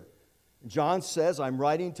here. John says, I'm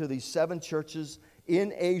writing to these 7 churches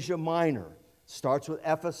in Asia Minor. Starts with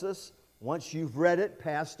Ephesus. Once you've read it,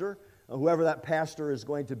 pastor, whoever that pastor is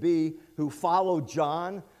going to be, who followed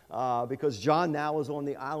John, because John now is on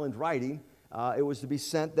the island writing, it was to be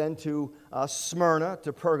sent then to Smyrna,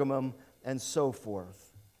 to Pergamum, and so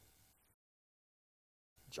forth.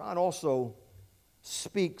 John also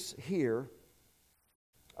speaks here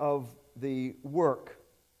of the work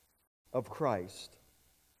of Christ.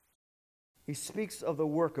 He speaks of the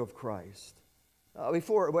work of Christ.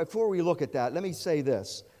 Before we look at that, let me say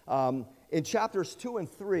this. In chapters 2 and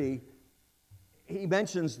 3, he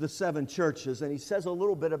mentions the 7 churches, and he says a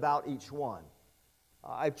little bit about each one.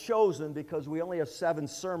 I've chosen, because we only have 7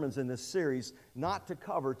 sermons in this series, not to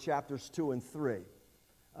cover chapters 2 and 3.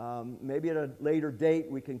 Maybe at a later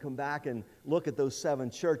date we can come back and look at those 7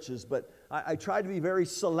 churches, but I tried to be very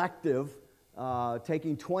selective,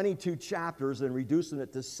 taking 22 chapters and reducing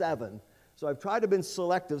it to 7. So I've tried to be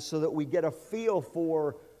selective so that we get a feel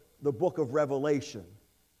for the book of Revelation.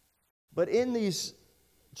 But in these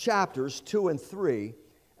chapters 2 and 3,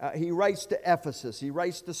 he writes to Ephesus, he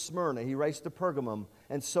writes to Smyrna, he writes to Pergamum,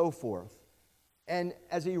 and so forth. And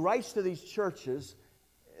as he writes to these churches,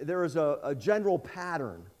 there is a general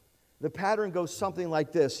pattern. The pattern goes something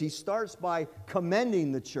like this. He starts by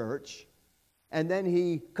commending the church, and then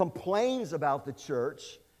he complains about the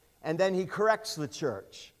church, and then he corrects the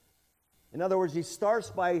church. In other words, he starts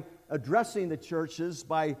by addressing the churches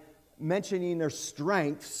by mentioning their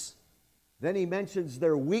strengths, then he mentions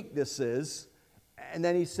their weaknesses, and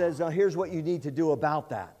then he says, now here's what you need to do about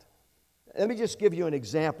that. Let me just give you an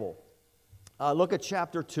example. Look at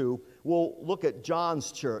chapter 2. We'll look at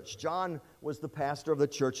John's church. John was the pastor of the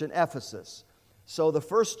church in Ephesus. So the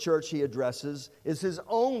first church he addresses is his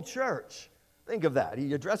own church. Think of that.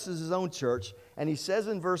 He addresses his own church, and he says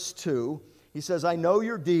in verse 2, he says, I know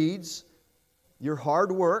your deeds, your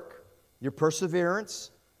hard work, your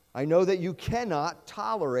perseverance. I know that you cannot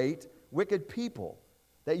tolerate wicked people,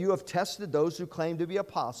 that you have tested those who claim to be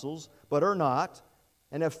apostles, but are not,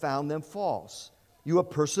 and have found them false. You have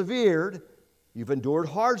persevered, you've endured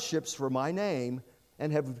hardships for my name,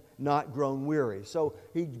 and have not grown weary. So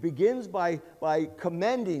he begins by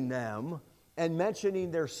commending them and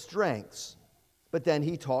mentioning their strengths. But then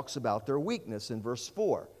he talks about their weakness in verse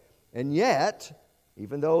 4. And yet,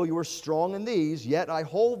 even though you are strong in these, yet I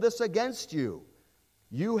hold this against you.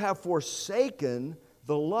 You have forsaken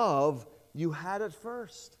the love you had at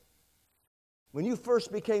first. When you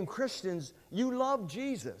first became Christians, you loved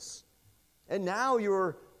Jesus. And now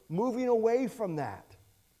you're moving away from that.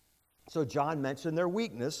 So John mentioned their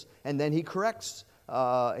weakness, and then he corrects.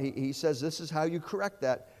 He says this is how you correct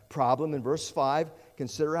that problem in verse 5.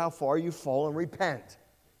 Consider how far you've fallen, repent.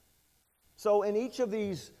 So in each of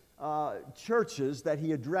these churches that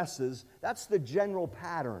he addresses, that's the general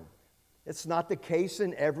pattern. It's not the case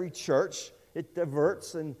in every church. It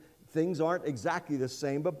diverts and things aren't exactly the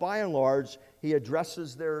same, but by and large, he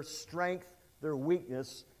addresses their strength, their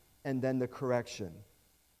weakness, and then the correction.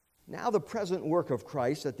 Now the present work of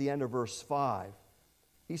Christ at the end of verse 5.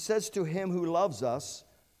 He says to him who loves us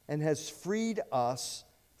and has freed us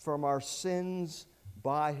from our sins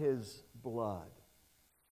by his blood.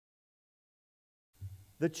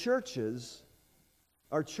 The churches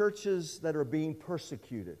are churches that are being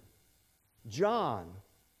persecuted. John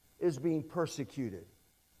is being persecuted.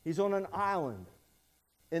 He's on an island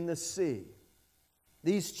in the sea.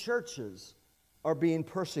 These churches are being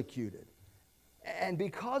persecuted. And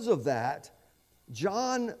because of that,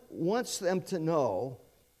 John wants them to know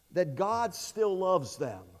that God still loves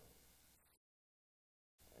them.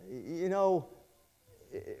 You know,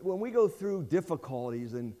 when we go through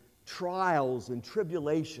difficulties and trials and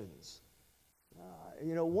tribulations,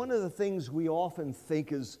 one of the things we often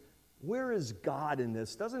think is, where is God in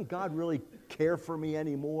this? Doesn't God really care for me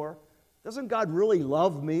anymore? Doesn't God really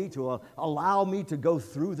love me to allow me to go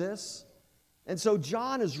through this? And so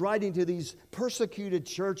John is writing to these persecuted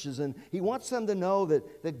churches, and he wants them to know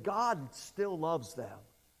that God still loves them.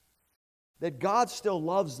 That God still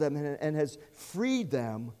loves them and has freed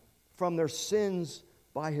them from their sins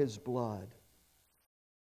by his blood.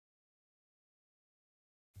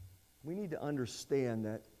 We need to understand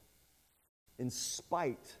that in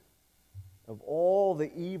spite of all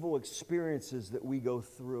the evil experiences that we go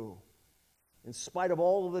through, in spite of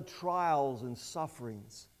all of the trials and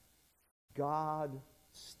sufferings, God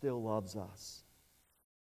still loves us.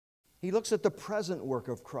 He looks at the present work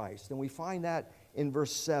of Christ, and we find that in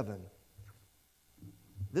verse 7.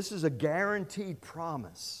 This is a guaranteed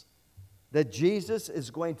promise that Jesus is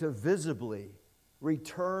going to visibly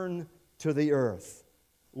return to the earth.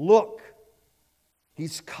 Look,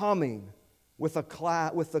 he's coming with the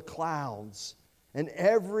clouds, and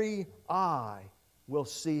every eye will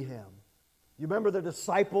see him. You remember the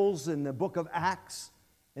disciples in the book of Acts?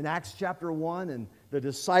 In Acts chapter 1, and the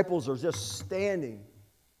disciples are just standing,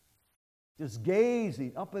 just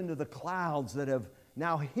gazing up into the clouds that have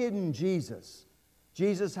now hidden Jesus.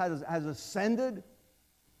 Jesus has ascended,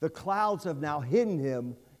 the clouds have now hidden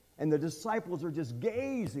him, and the disciples are just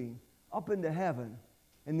gazing up into heaven.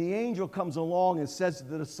 And the angel comes along and says to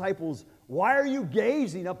the disciples, "Why are you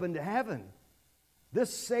gazing up into heaven?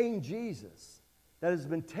 This same Jesus that has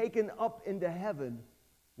been taken up into heaven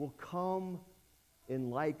will come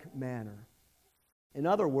in like manner." In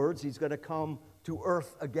other words, he's going to come to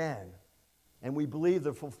earth again. And we believe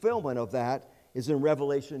the fulfillment of that is in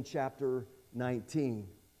Revelation chapter 19.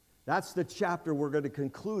 That's the chapter we're going to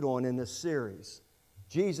conclude on in this series.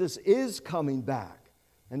 Jesus is coming back.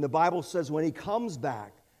 And the Bible says when he comes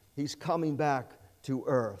back, he's coming back to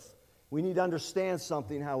earth. We need to understand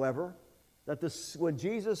something, however, that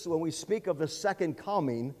when we speak of the second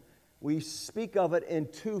coming, we speak of it in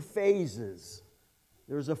two phases.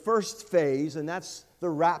 There's a first phase, and that's the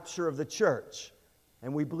rapture of the church.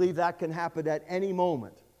 And we believe that can happen at any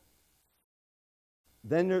moment.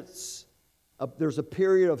 Then there's a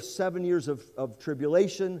period of 7 years of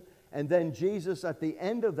tribulation, and then Jesus, at the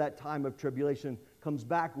end of that time of tribulation, comes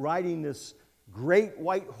back riding this great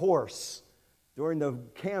white horse during the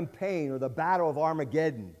campaign or the battle of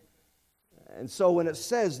Armageddon. And so when it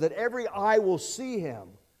says that every eye will see him,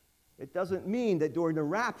 it doesn't mean that during the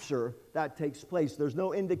rapture that takes place. There's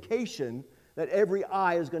no indication that every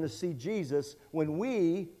eye is going to see Jesus when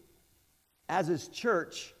we, as his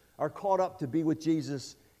church, are caught up to be with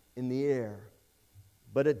Jesus in the air.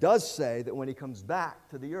 But it does say that when he comes back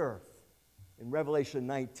to the earth, in Revelation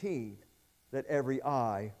 19, that every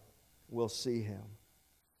eye will see him.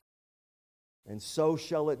 And so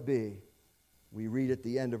shall it be We read at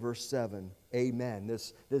the end of verse 7, amen.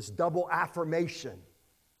 This double affirmation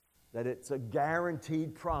that it's a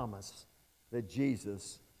guaranteed promise that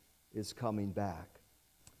Jesus is coming back.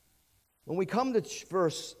 When we come to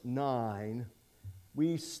verse 9,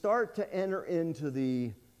 we start to enter into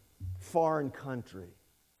the foreign country.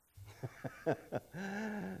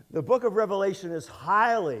 The book of Revelation is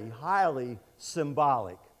highly, highly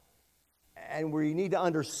symbolic. And we need to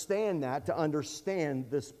understand that to understand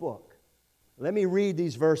this book. Let me read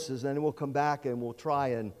these verses, and then we'll come back and we'll try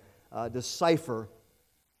and decipher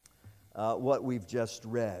what we've just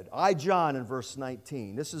read. I, John, in verse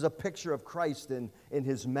 19. This is a picture of Christ in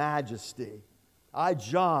His majesty. I,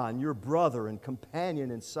 John, your brother and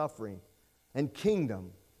companion in suffering and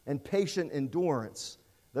kingdom and patient endurance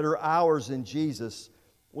that are ours in Jesus,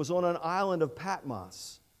 was on an island of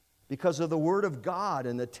Patmos because of the word of God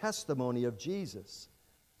and the testimony of Jesus.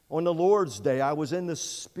 On the Lord's day, I was in the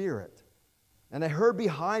Spirit, and I heard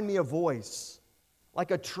behind me a voice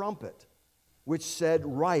like a trumpet, which said,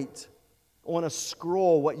 write on a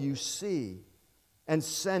scroll what you see and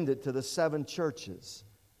send it to the 7 churches,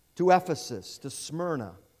 to Ephesus, to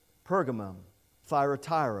Smyrna, Pergamum,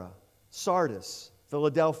 Thyatira, Sardis,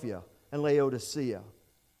 Philadelphia, and Laodicea.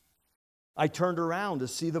 I turned around to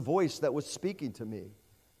see the voice that was speaking to me.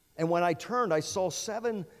 And when I turned, I saw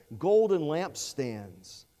 7 golden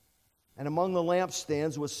lampstands. And among the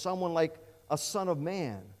lampstands was someone like a son of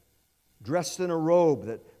man, dressed in a robe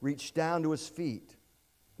that reached down to his feet,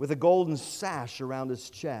 with a golden sash around his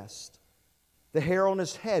chest. The hair on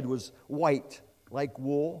his head was white like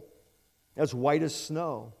wool, as white as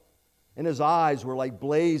snow, and his eyes were like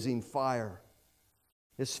blazing fire.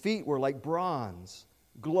 His feet were like bronze,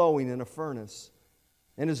 glowing in a furnace,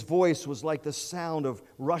 and his voice was like the sound of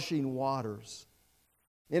rushing waters.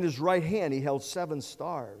 In his right hand he held 7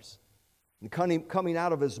 stars, and coming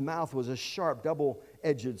out of his mouth was a sharp,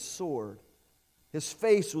 double-edged sword. His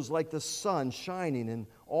face was like the sun shining in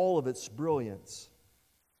all of its brilliance.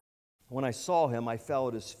 When I saw him, I fell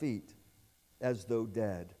at his feet as though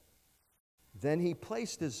dead. Then he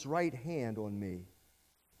placed his right hand on me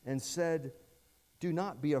and said, do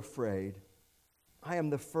not be afraid. I am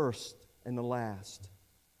the first and the last.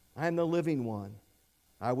 I am the living one.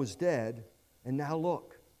 I was dead, and now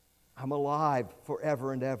look, I'm alive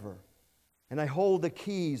forever and ever. And I hold the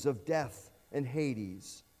keys of death and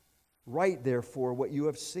Hades. Write, therefore, what you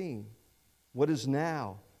have seen, what is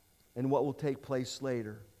now, and what will take place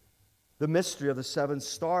later. The mystery of the 7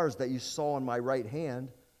 stars that you saw in my right hand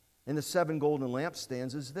and the 7 golden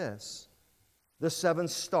lampstands is this. The 7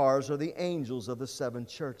 stars are the angels of the 7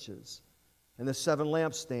 churches, and the 7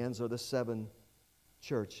 lampstands are the 7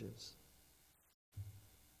 churches.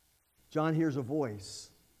 John hears a voice,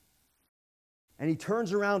 and he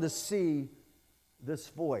turns around to see this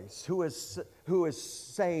voice, who is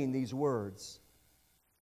saying these words.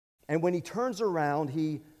 And when he turns around,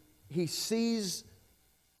 he sees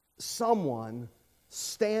someone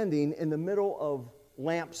standing in the middle of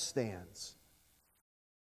lampstands.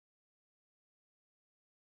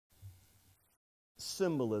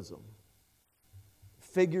 Symbolism,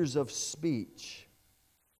 figures of speech,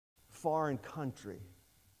 foreign country.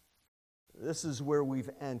 This is where we've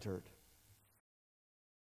entered.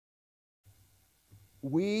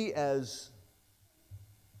 We, as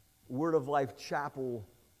Word of Life Chapel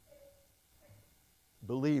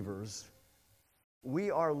believers, we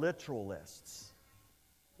are literalists,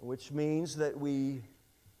 which means that when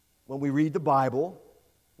we read the Bible,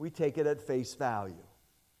 we take it at face value.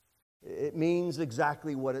 It means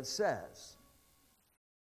exactly what it says.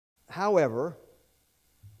 However,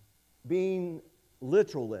 being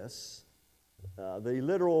literalists, the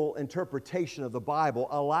literal interpretation of the Bible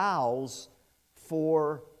allows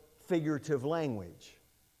for figurative language.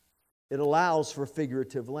 It allows for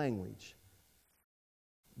figurative language.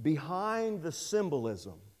 Behind the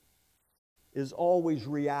symbolism is always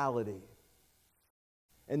reality.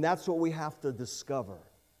 And that's what we have to discover.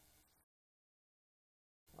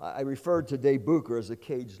 I referred to Dave Booker as a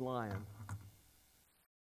caged lion.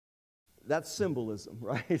 That's symbolism,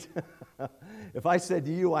 right? If I said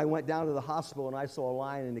to you, I went down to the hospital and I saw a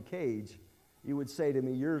lion in a cage, you would say to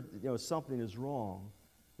me, something is wrong.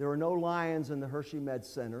 There are no lions in the Hershey Med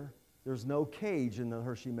Center. There's no cage in the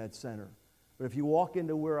Hershey Med Center. But if you walk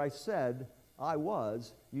into where I said I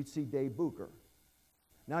was, you'd see Dave Booker.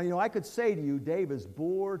 Now, I could say to you, Dave is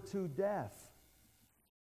bored to death.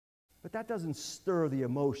 But that doesn't stir the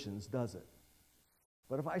emotions, does it?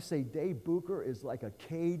 But if I say Dave Booker is like a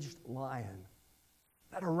caged lion,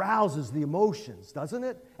 that arouses the emotions, doesn't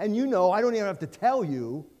it? And I don't even have to tell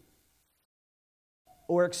you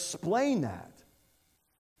or explain that.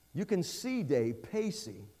 You can see Dave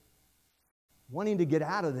pacing, wanting to get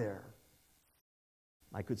out of there.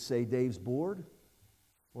 I could say Dave's bored,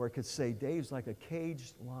 or I could say Dave's like a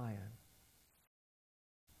caged lion.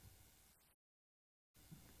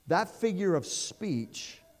 That figure of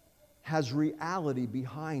speech has reality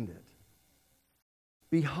behind it.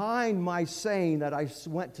 Behind my saying that I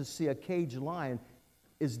went to see a caged lion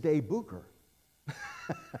is Dave Bucher.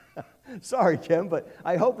 Sorry, Kim, but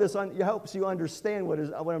I hope this helps you understand what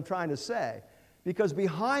I'm trying to say. Because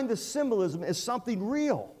behind the symbolism is something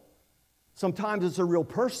real. Sometimes it's a real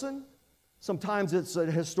person. Sometimes it's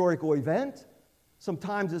a historical event.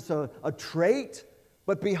 Sometimes it's a trait.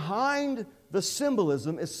 But behind the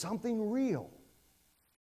symbolism is something real.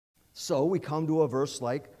 So we come to a verse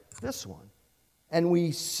like this one. And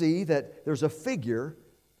we see that there's a figure,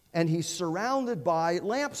 and he's surrounded by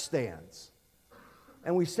lampstands.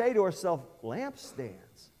 And we say to ourselves,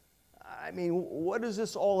 lampstands? I mean, what is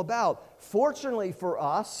this all about? Fortunately for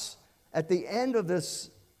us, at the end of this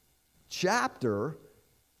chapter,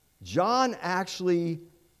 John actually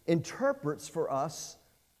interprets for us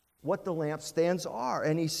what the lampstands are.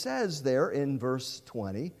 And he says there in verse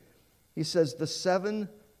 20, he says, the 7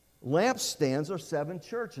 lampstands are 7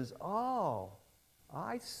 churches. Oh,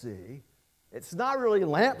 I see. It's not really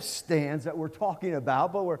lampstands that we're talking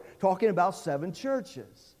about, but we're talking about 7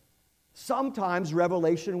 churches. Sometimes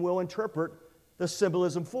Revelation will interpret the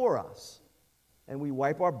symbolism for us. And we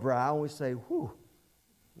wipe our brow and we say, whew,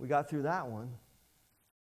 we got through that one.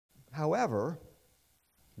 However,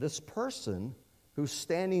 this person who's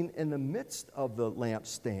standing in the midst of the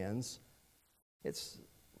lampstands, it's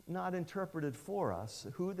not interpreted for us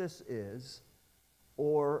who this is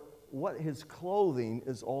or what his clothing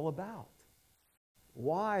is all about.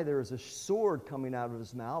 Why there's a sword coming out of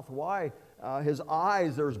his mouth, why his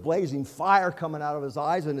eyes, there's blazing fire coming out of his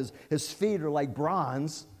eyes, and his feet are like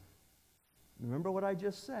bronze. Remember what I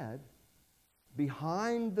just said?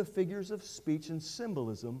 Behind the figures of speech and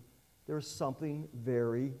symbolism, there's something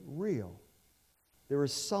very real. There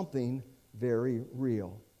is something very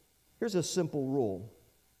real. Here's a simple rule.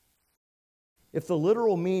 If the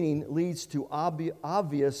literal meaning leads to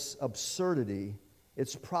obvious absurdity,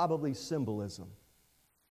 it's probably symbolism.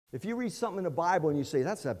 If you read something in the Bible and you say,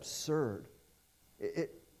 that's absurd,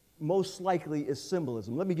 it most likely is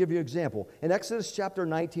symbolism. Let me give you an example. In Exodus chapter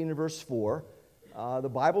 19 and verse 4, the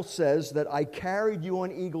Bible says that I carried you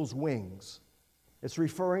on eagle's wings. It's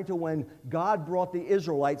referring to when God brought the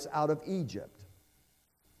Israelites out of Egypt.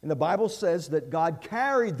 And the Bible says that God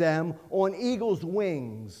carried them on eagle's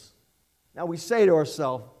wings. Now we say to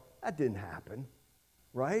ourselves, that didn't happen,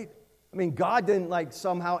 right? I mean, God didn't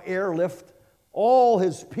somehow airlift all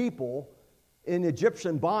his people in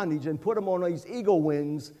Egyptian bondage and put them on these eagle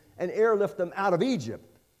wings and airlift them out of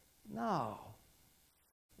Egypt. No.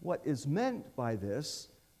 What is meant by this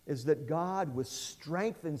is that God, with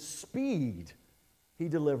strength and speed, he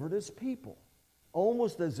delivered his people,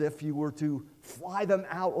 almost as if you were to fly them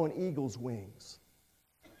out on eagle's wings.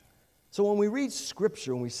 So when we read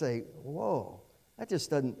Scripture and we say, whoa, that just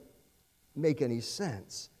doesn't make any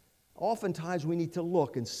sense, oftentimes we need to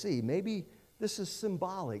look and see, maybe this is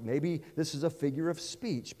symbolic, maybe this is a figure of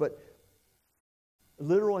speech, but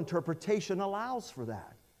literal interpretation allows for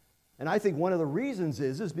that. And I think one of the reasons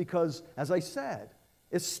is because, as I said,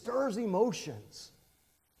 it stirs emotions.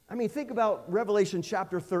 I mean, think about Revelation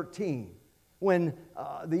chapter 13, when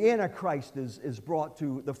the Antichrist is brought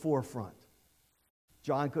to the forefront.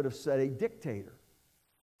 John could have said a dictator.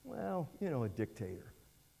 Well, a dictator.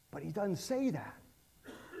 But he doesn't say that.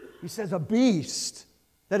 He says a beast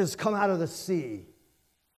that has come out of the sea.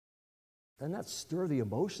 Doesn't that stir the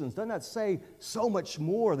emotions? Doesn't that say so much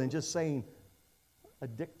more than just saying a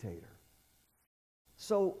dictator?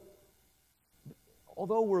 So,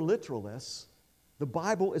 although we're literalists, the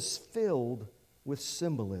Bible is filled with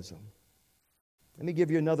symbolism. Let me give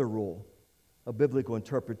you another rule of biblical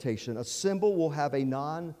interpretation. A symbol will have a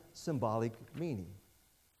non-symbolic meaning.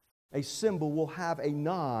 A symbol will have a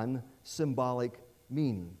non-symbolic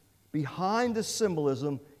meaning. Behind the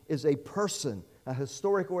symbolism is a person, a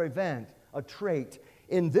historical event, a trait.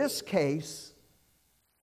 In this case,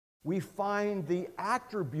 we find the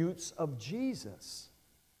attributes of Jesus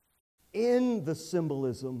in the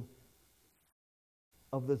symbolism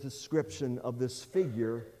of the description of this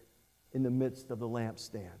figure in the midst of the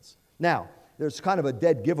lampstands. Now, there's kind of a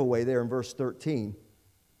dead giveaway there in verse 13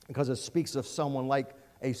 because it speaks of someone like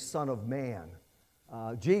a son of man.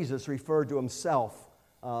 Jesus referred to himself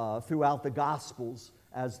throughout the Gospels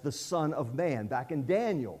as the Son of Man. Back in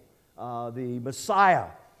Daniel, the Messiah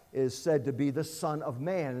is said to be the Son of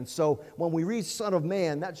Man. And so when we read Son of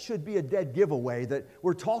Man, that should be a dead giveaway that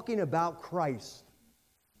we're talking about Christ.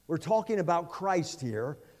 We're talking about Christ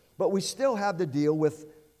here, but we still have to deal with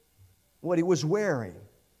what he was wearing.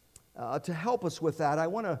 To help us with that, I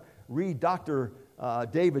want to read Dr.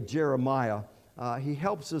 David Jeremiah. He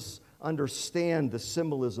helps us understand the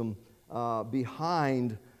symbolism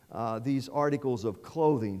behind these articles of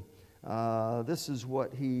clothing. This is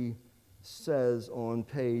what he says on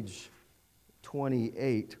page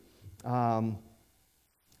 28.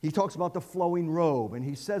 He talks about the flowing robe, and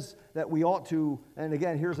he says that we ought to, and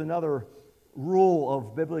again, here's another rule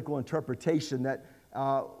of biblical interpretation, that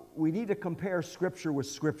we need to compare Scripture with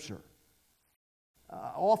Scripture.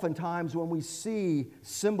 Oftentimes when we see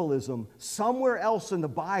symbolism somewhere else in the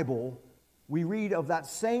Bible, we read of that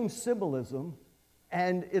same symbolism,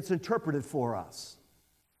 and it's interpreted for us.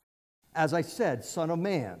 As I said, Son of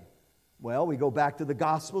Man. Well, we go back to the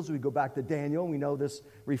Gospels, we go back to Daniel, and we know this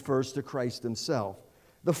refers to Christ himself.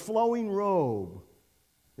 The flowing robe.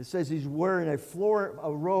 It says he's wearing a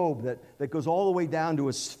robe that goes all the way down to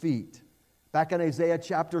his feet. Back in Isaiah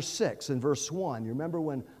chapter 6 and verse 1, you remember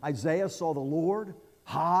when Isaiah saw the Lord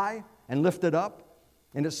high and lifted up?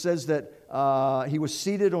 And it says that he was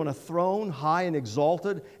seated on a throne, high and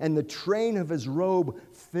exalted, and the train of his robe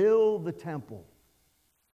filled the temple.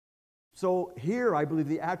 So here, I believe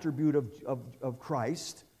the attribute of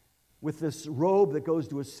Christ, with this robe that goes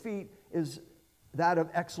to his feet, is that of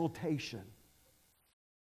exaltation.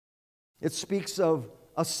 It speaks of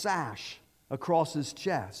a sash across his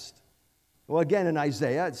chest. Well, again, in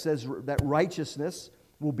Isaiah, it says that righteousness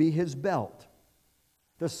will be his belt,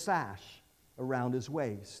 the sash around his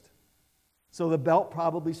waist. So the belt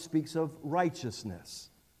probably speaks of righteousness.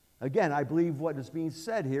 Again, I believe what is being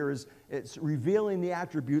said here is it's revealing the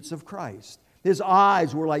attributes of Christ. His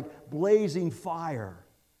eyes were like blazing fire.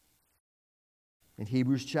 In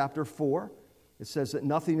Hebrews chapter 4, it says that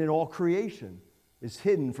nothing in all creation is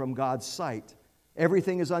hidden from God's sight.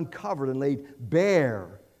 Everything is uncovered and laid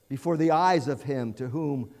bare before the eyes of him to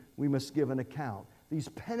whom we must give an account. These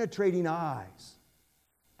penetrating eyes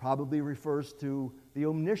probably refers to the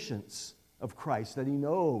omniscience of Christ, that he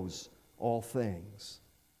knows all things.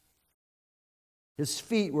 His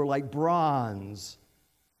feet were like bronze.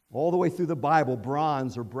 All the way through the Bible,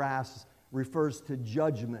 bronze or brass refers to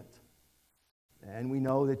judgment. And we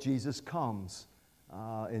know that Jesus comes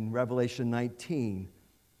in Revelation 19,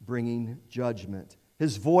 bringing judgment.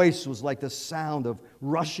 His voice was like the sound of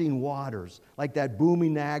rushing waters, like that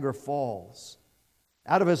booming Niagara Falls.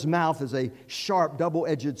 Out of his mouth is a sharp,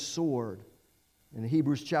 double-edged sword. In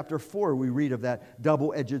Hebrews chapter 4, we read of that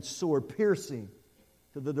double-edged sword piercing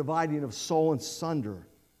to the dividing of soul and sunder,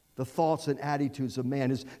 the thoughts and attitudes of man.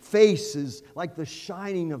 His face is like the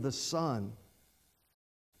shining of the sun.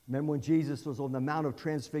 Remember when Jesus was on the Mount of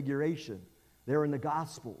Transfiguration, there in the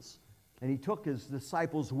Gospels, and he took his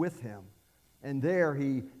disciples with him. And there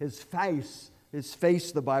his face,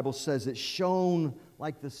 the Bible says, it shone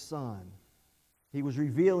like the sun. He was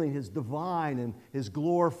revealing his divine and his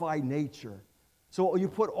glorified nature. So you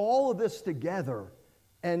put all of this together,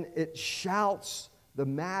 and it shouts the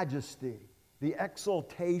majesty, the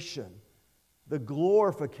exaltation, the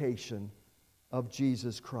glorification of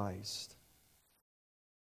Jesus Christ.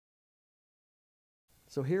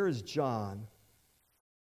 So here is John.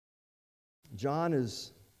 John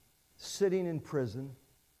is sitting in prison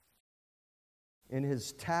in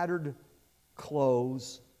his tattered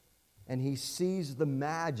clothes, and he sees the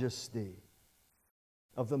majesty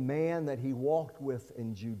of the man that he walked with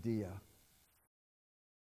in Judea.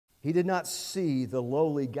 He did not see the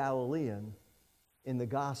lowly Galilean in the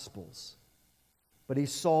Gospels, but he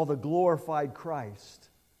saw the glorified Christ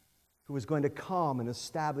who was going to come and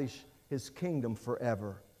establish his kingdom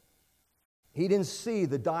forever. He didn't see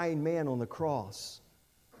the dying man on the cross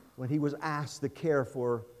when he was asked to care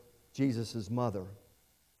for Jesus' mother.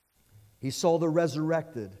 He saw the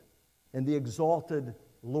resurrected and the exalted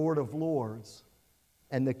Lord of Lords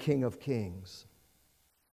and the King of Kings.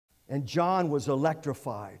 And John was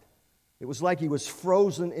electrified. It was like he was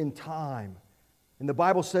frozen in time. And the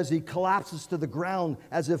Bible says he collapses to the ground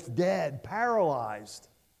as if dead, paralyzed.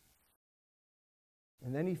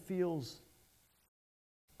 And then he feels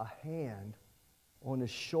a hand on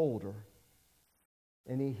his shoulder,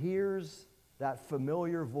 and he hears that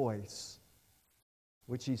familiar voice,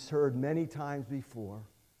 which he's heard many times before.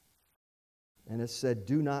 And it said,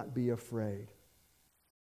 "Do not be afraid.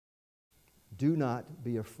 Do not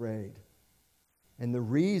be afraid." And the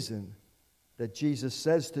reason that Jesus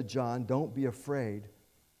says to John, "Don't be afraid,"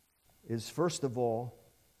 is, first of all,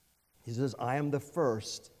 he says, "I am the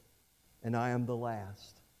first and I am the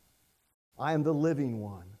last." I am the living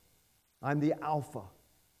one. I'm the Alpha.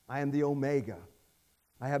 I am the Omega.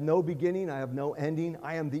 I have no beginning. I have no ending.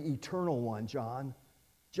 I am the eternal one, John.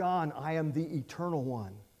 John, I am the eternal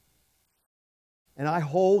one. And I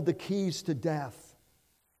hold the keys to death.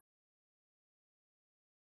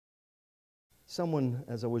 Someone,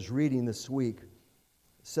 as I was reading this week,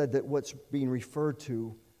 said that what's being referred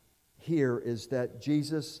to here is that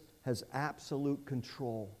Jesus has absolute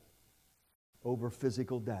control over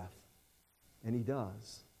physical death. And He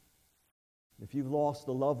does. If you've lost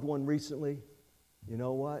a loved one recently, you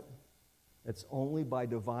know what? It's only by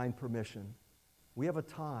divine permission. We have a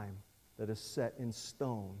time that is set in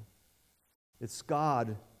stone. It's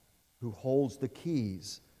God who holds the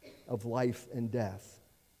keys of life and death.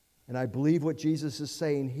 And I believe what Jesus is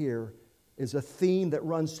saying here is a theme that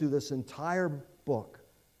runs through this entire book.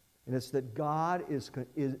 And it's that God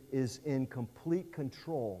is in complete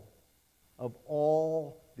control of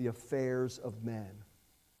all the affairs of men.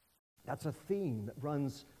 That's a theme that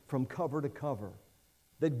runs from cover to cover.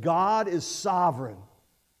 That God is sovereign.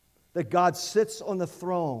 That God sits on the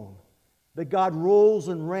throne. That God rules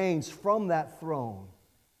and reigns from that throne.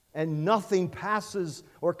 And nothing passes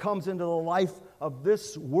or comes into the life of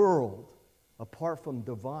this world apart from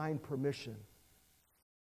divine permission.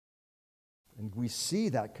 And we see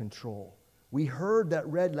that control. We heard that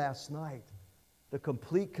read last night. The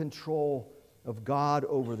complete control of God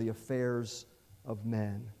over the affairs of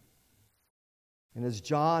men. And as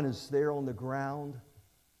John is there on the ground,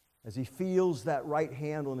 as he feels that right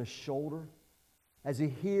hand on his shoulder, as he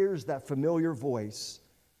hears that familiar voice,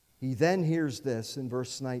 he then hears this in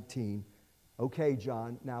verse 19. Okay,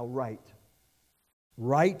 John, now write.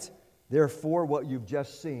 Write, therefore, what you've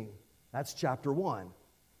just seen. That's chapter 1.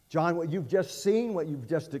 John, what you've just seen, what you've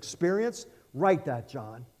just experienced, write that,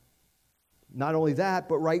 John. Not only that,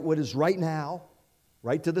 but write what is right now,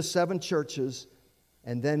 write to the 7 churches,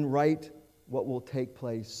 and then write what will take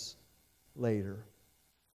place later.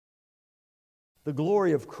 The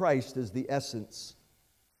glory of Christ is in essence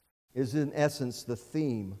the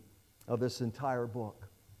theme of this entire book.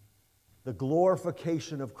 The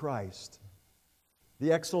glorification of Christ,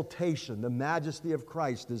 the exaltation, the majesty of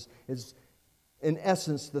Christ is in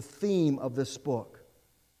essence the theme of this book,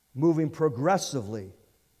 moving progressively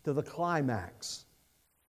to the climax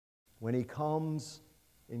when He comes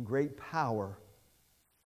in great power,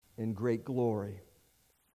 in great glory.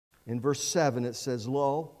 In verse 7 it says,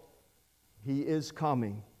 Lo, He is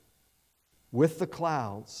coming with the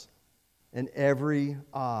clouds, and every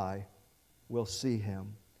eye will see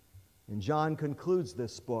Him. And John concludes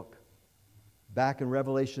this book back in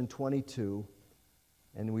Revelation 22,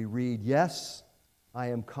 and we read, Yes, I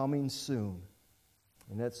am coming soon.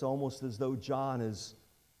 And that's almost as though John is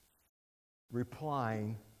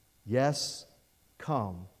replying, Yes,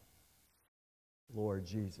 come, Lord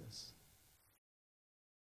Jesus.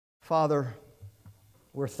 Father,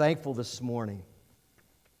 we're thankful this morning.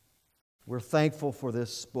 We're thankful for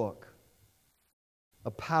this book,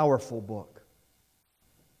 a powerful book.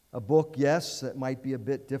 A book, yes, that might be a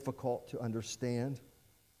bit difficult to understand,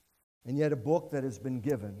 and yet a book that has been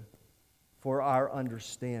given for our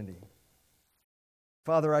understanding.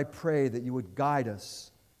 Father, I pray that you would guide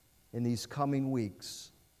us in these coming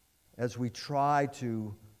weeks as we try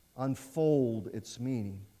to unfold its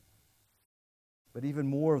meaning. But even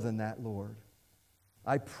more than that, Lord,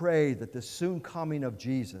 I pray that the soon coming of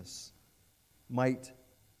Jesus might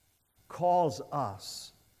cause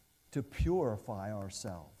us to purify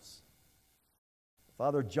ourselves.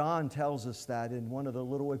 Father, John tells us that in one of the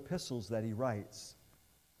little epistles that he writes.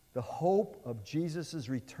 The hope of Jesus'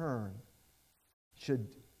 return should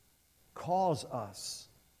cause us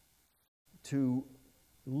to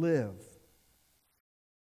live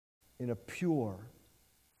in a pure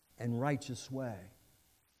and righteous way.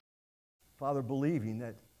 Father, believing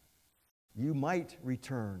that you might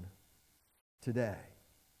return today.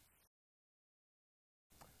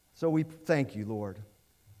 So we thank you, Lord,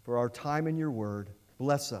 for our time in your word.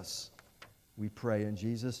 Bless us, we pray in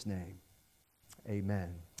Jesus' name.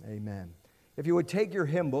 Amen. Amen. If you would take your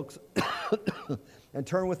hymn books and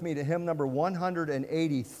turn with me to hymn number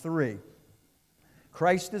 183.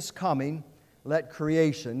 Christ is coming, let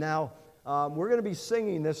creation. Now, we're going to be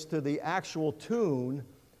singing this to the actual tune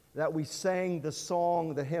that we sang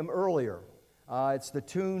the hymn earlier. It's the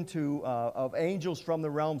tune of Angels from the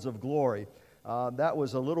Realms of Glory. That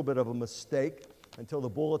was a little bit of a mistake until the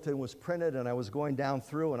bulletin was printed and I was going down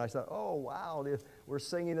through and I thought, oh, wow, we're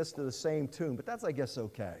singing this to the same tune. But that's, I guess,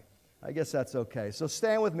 okay. I guess that's okay. So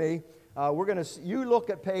stand with me. You look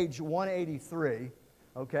at page 183,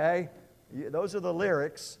 okay? Those are the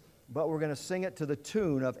lyrics. but we're going to sing it to the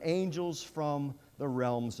tune of Angels from the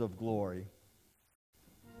Realms of Glory.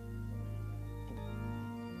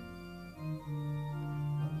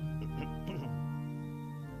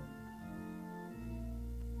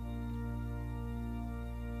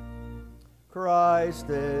 Christ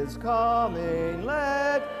is coming,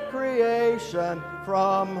 let creation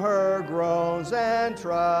from her groans and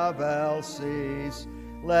travail cease.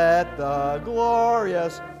 Let the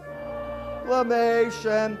glorious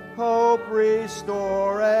acclamation hope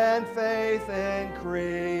restore and faith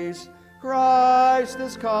increase. Christ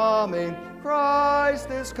is coming, Christ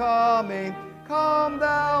is coming, come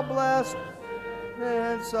thou blessed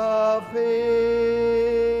Prince of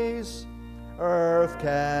Peace. Earth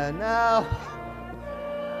can now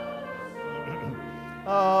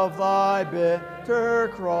of thy bitter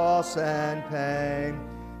cross and pain,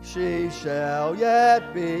 she shall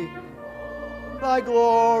yet be thy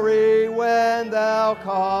glory when thou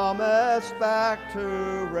comest back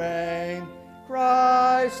to reign.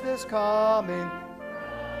 Christ is coming,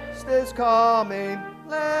 Christ is coming,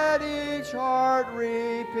 let each heart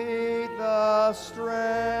repeat the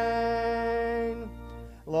strain.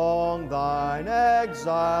 Long thine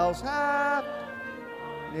exiles have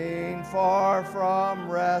been far from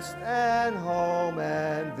rest and home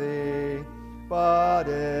and thee, but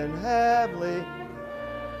in heavenly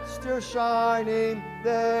still shining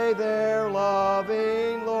they their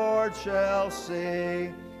loving Lord shall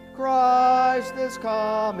see. Christ is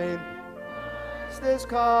coming, Christ is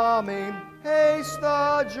coming, haste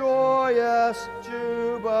the joyous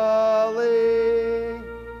jubilee.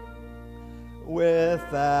 With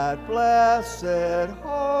that blessed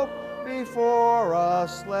hope before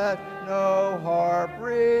us, let no harp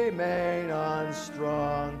remain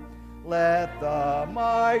unstrung. Let the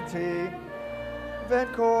mighty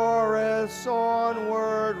vent chorus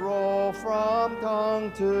onward roll from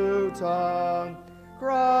tongue to tongue.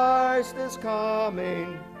 Christ is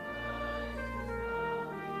coming.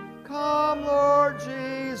 Come, Lord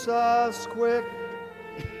Jesus, quick.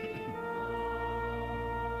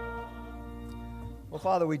 Well,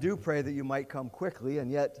 Father, we do pray that you might come quickly, and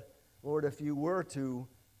yet, Lord, if you were to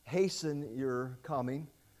hasten your coming,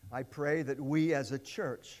 I pray that we as a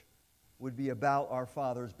church would be about our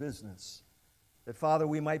Father's business. That, Father,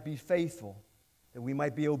 we might be faithful, that we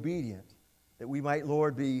might be obedient, that we might,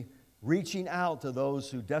 Lord, be reaching out to those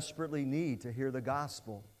who desperately need to hear the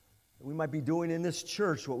gospel, that we might be doing in this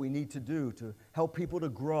church what we need to do to help people to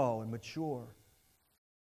grow and mature.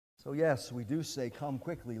 So, yes, we do say, come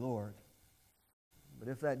quickly, Lord. But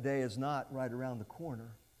if that day is not right around the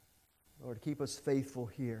corner, Lord, keep us faithful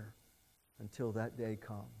here until that day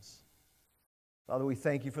comes. Father, we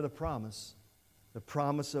thank you for the promise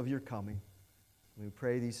of your coming. We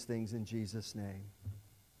pray these things in Jesus' name.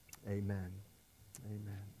 Amen.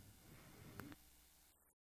 Amen.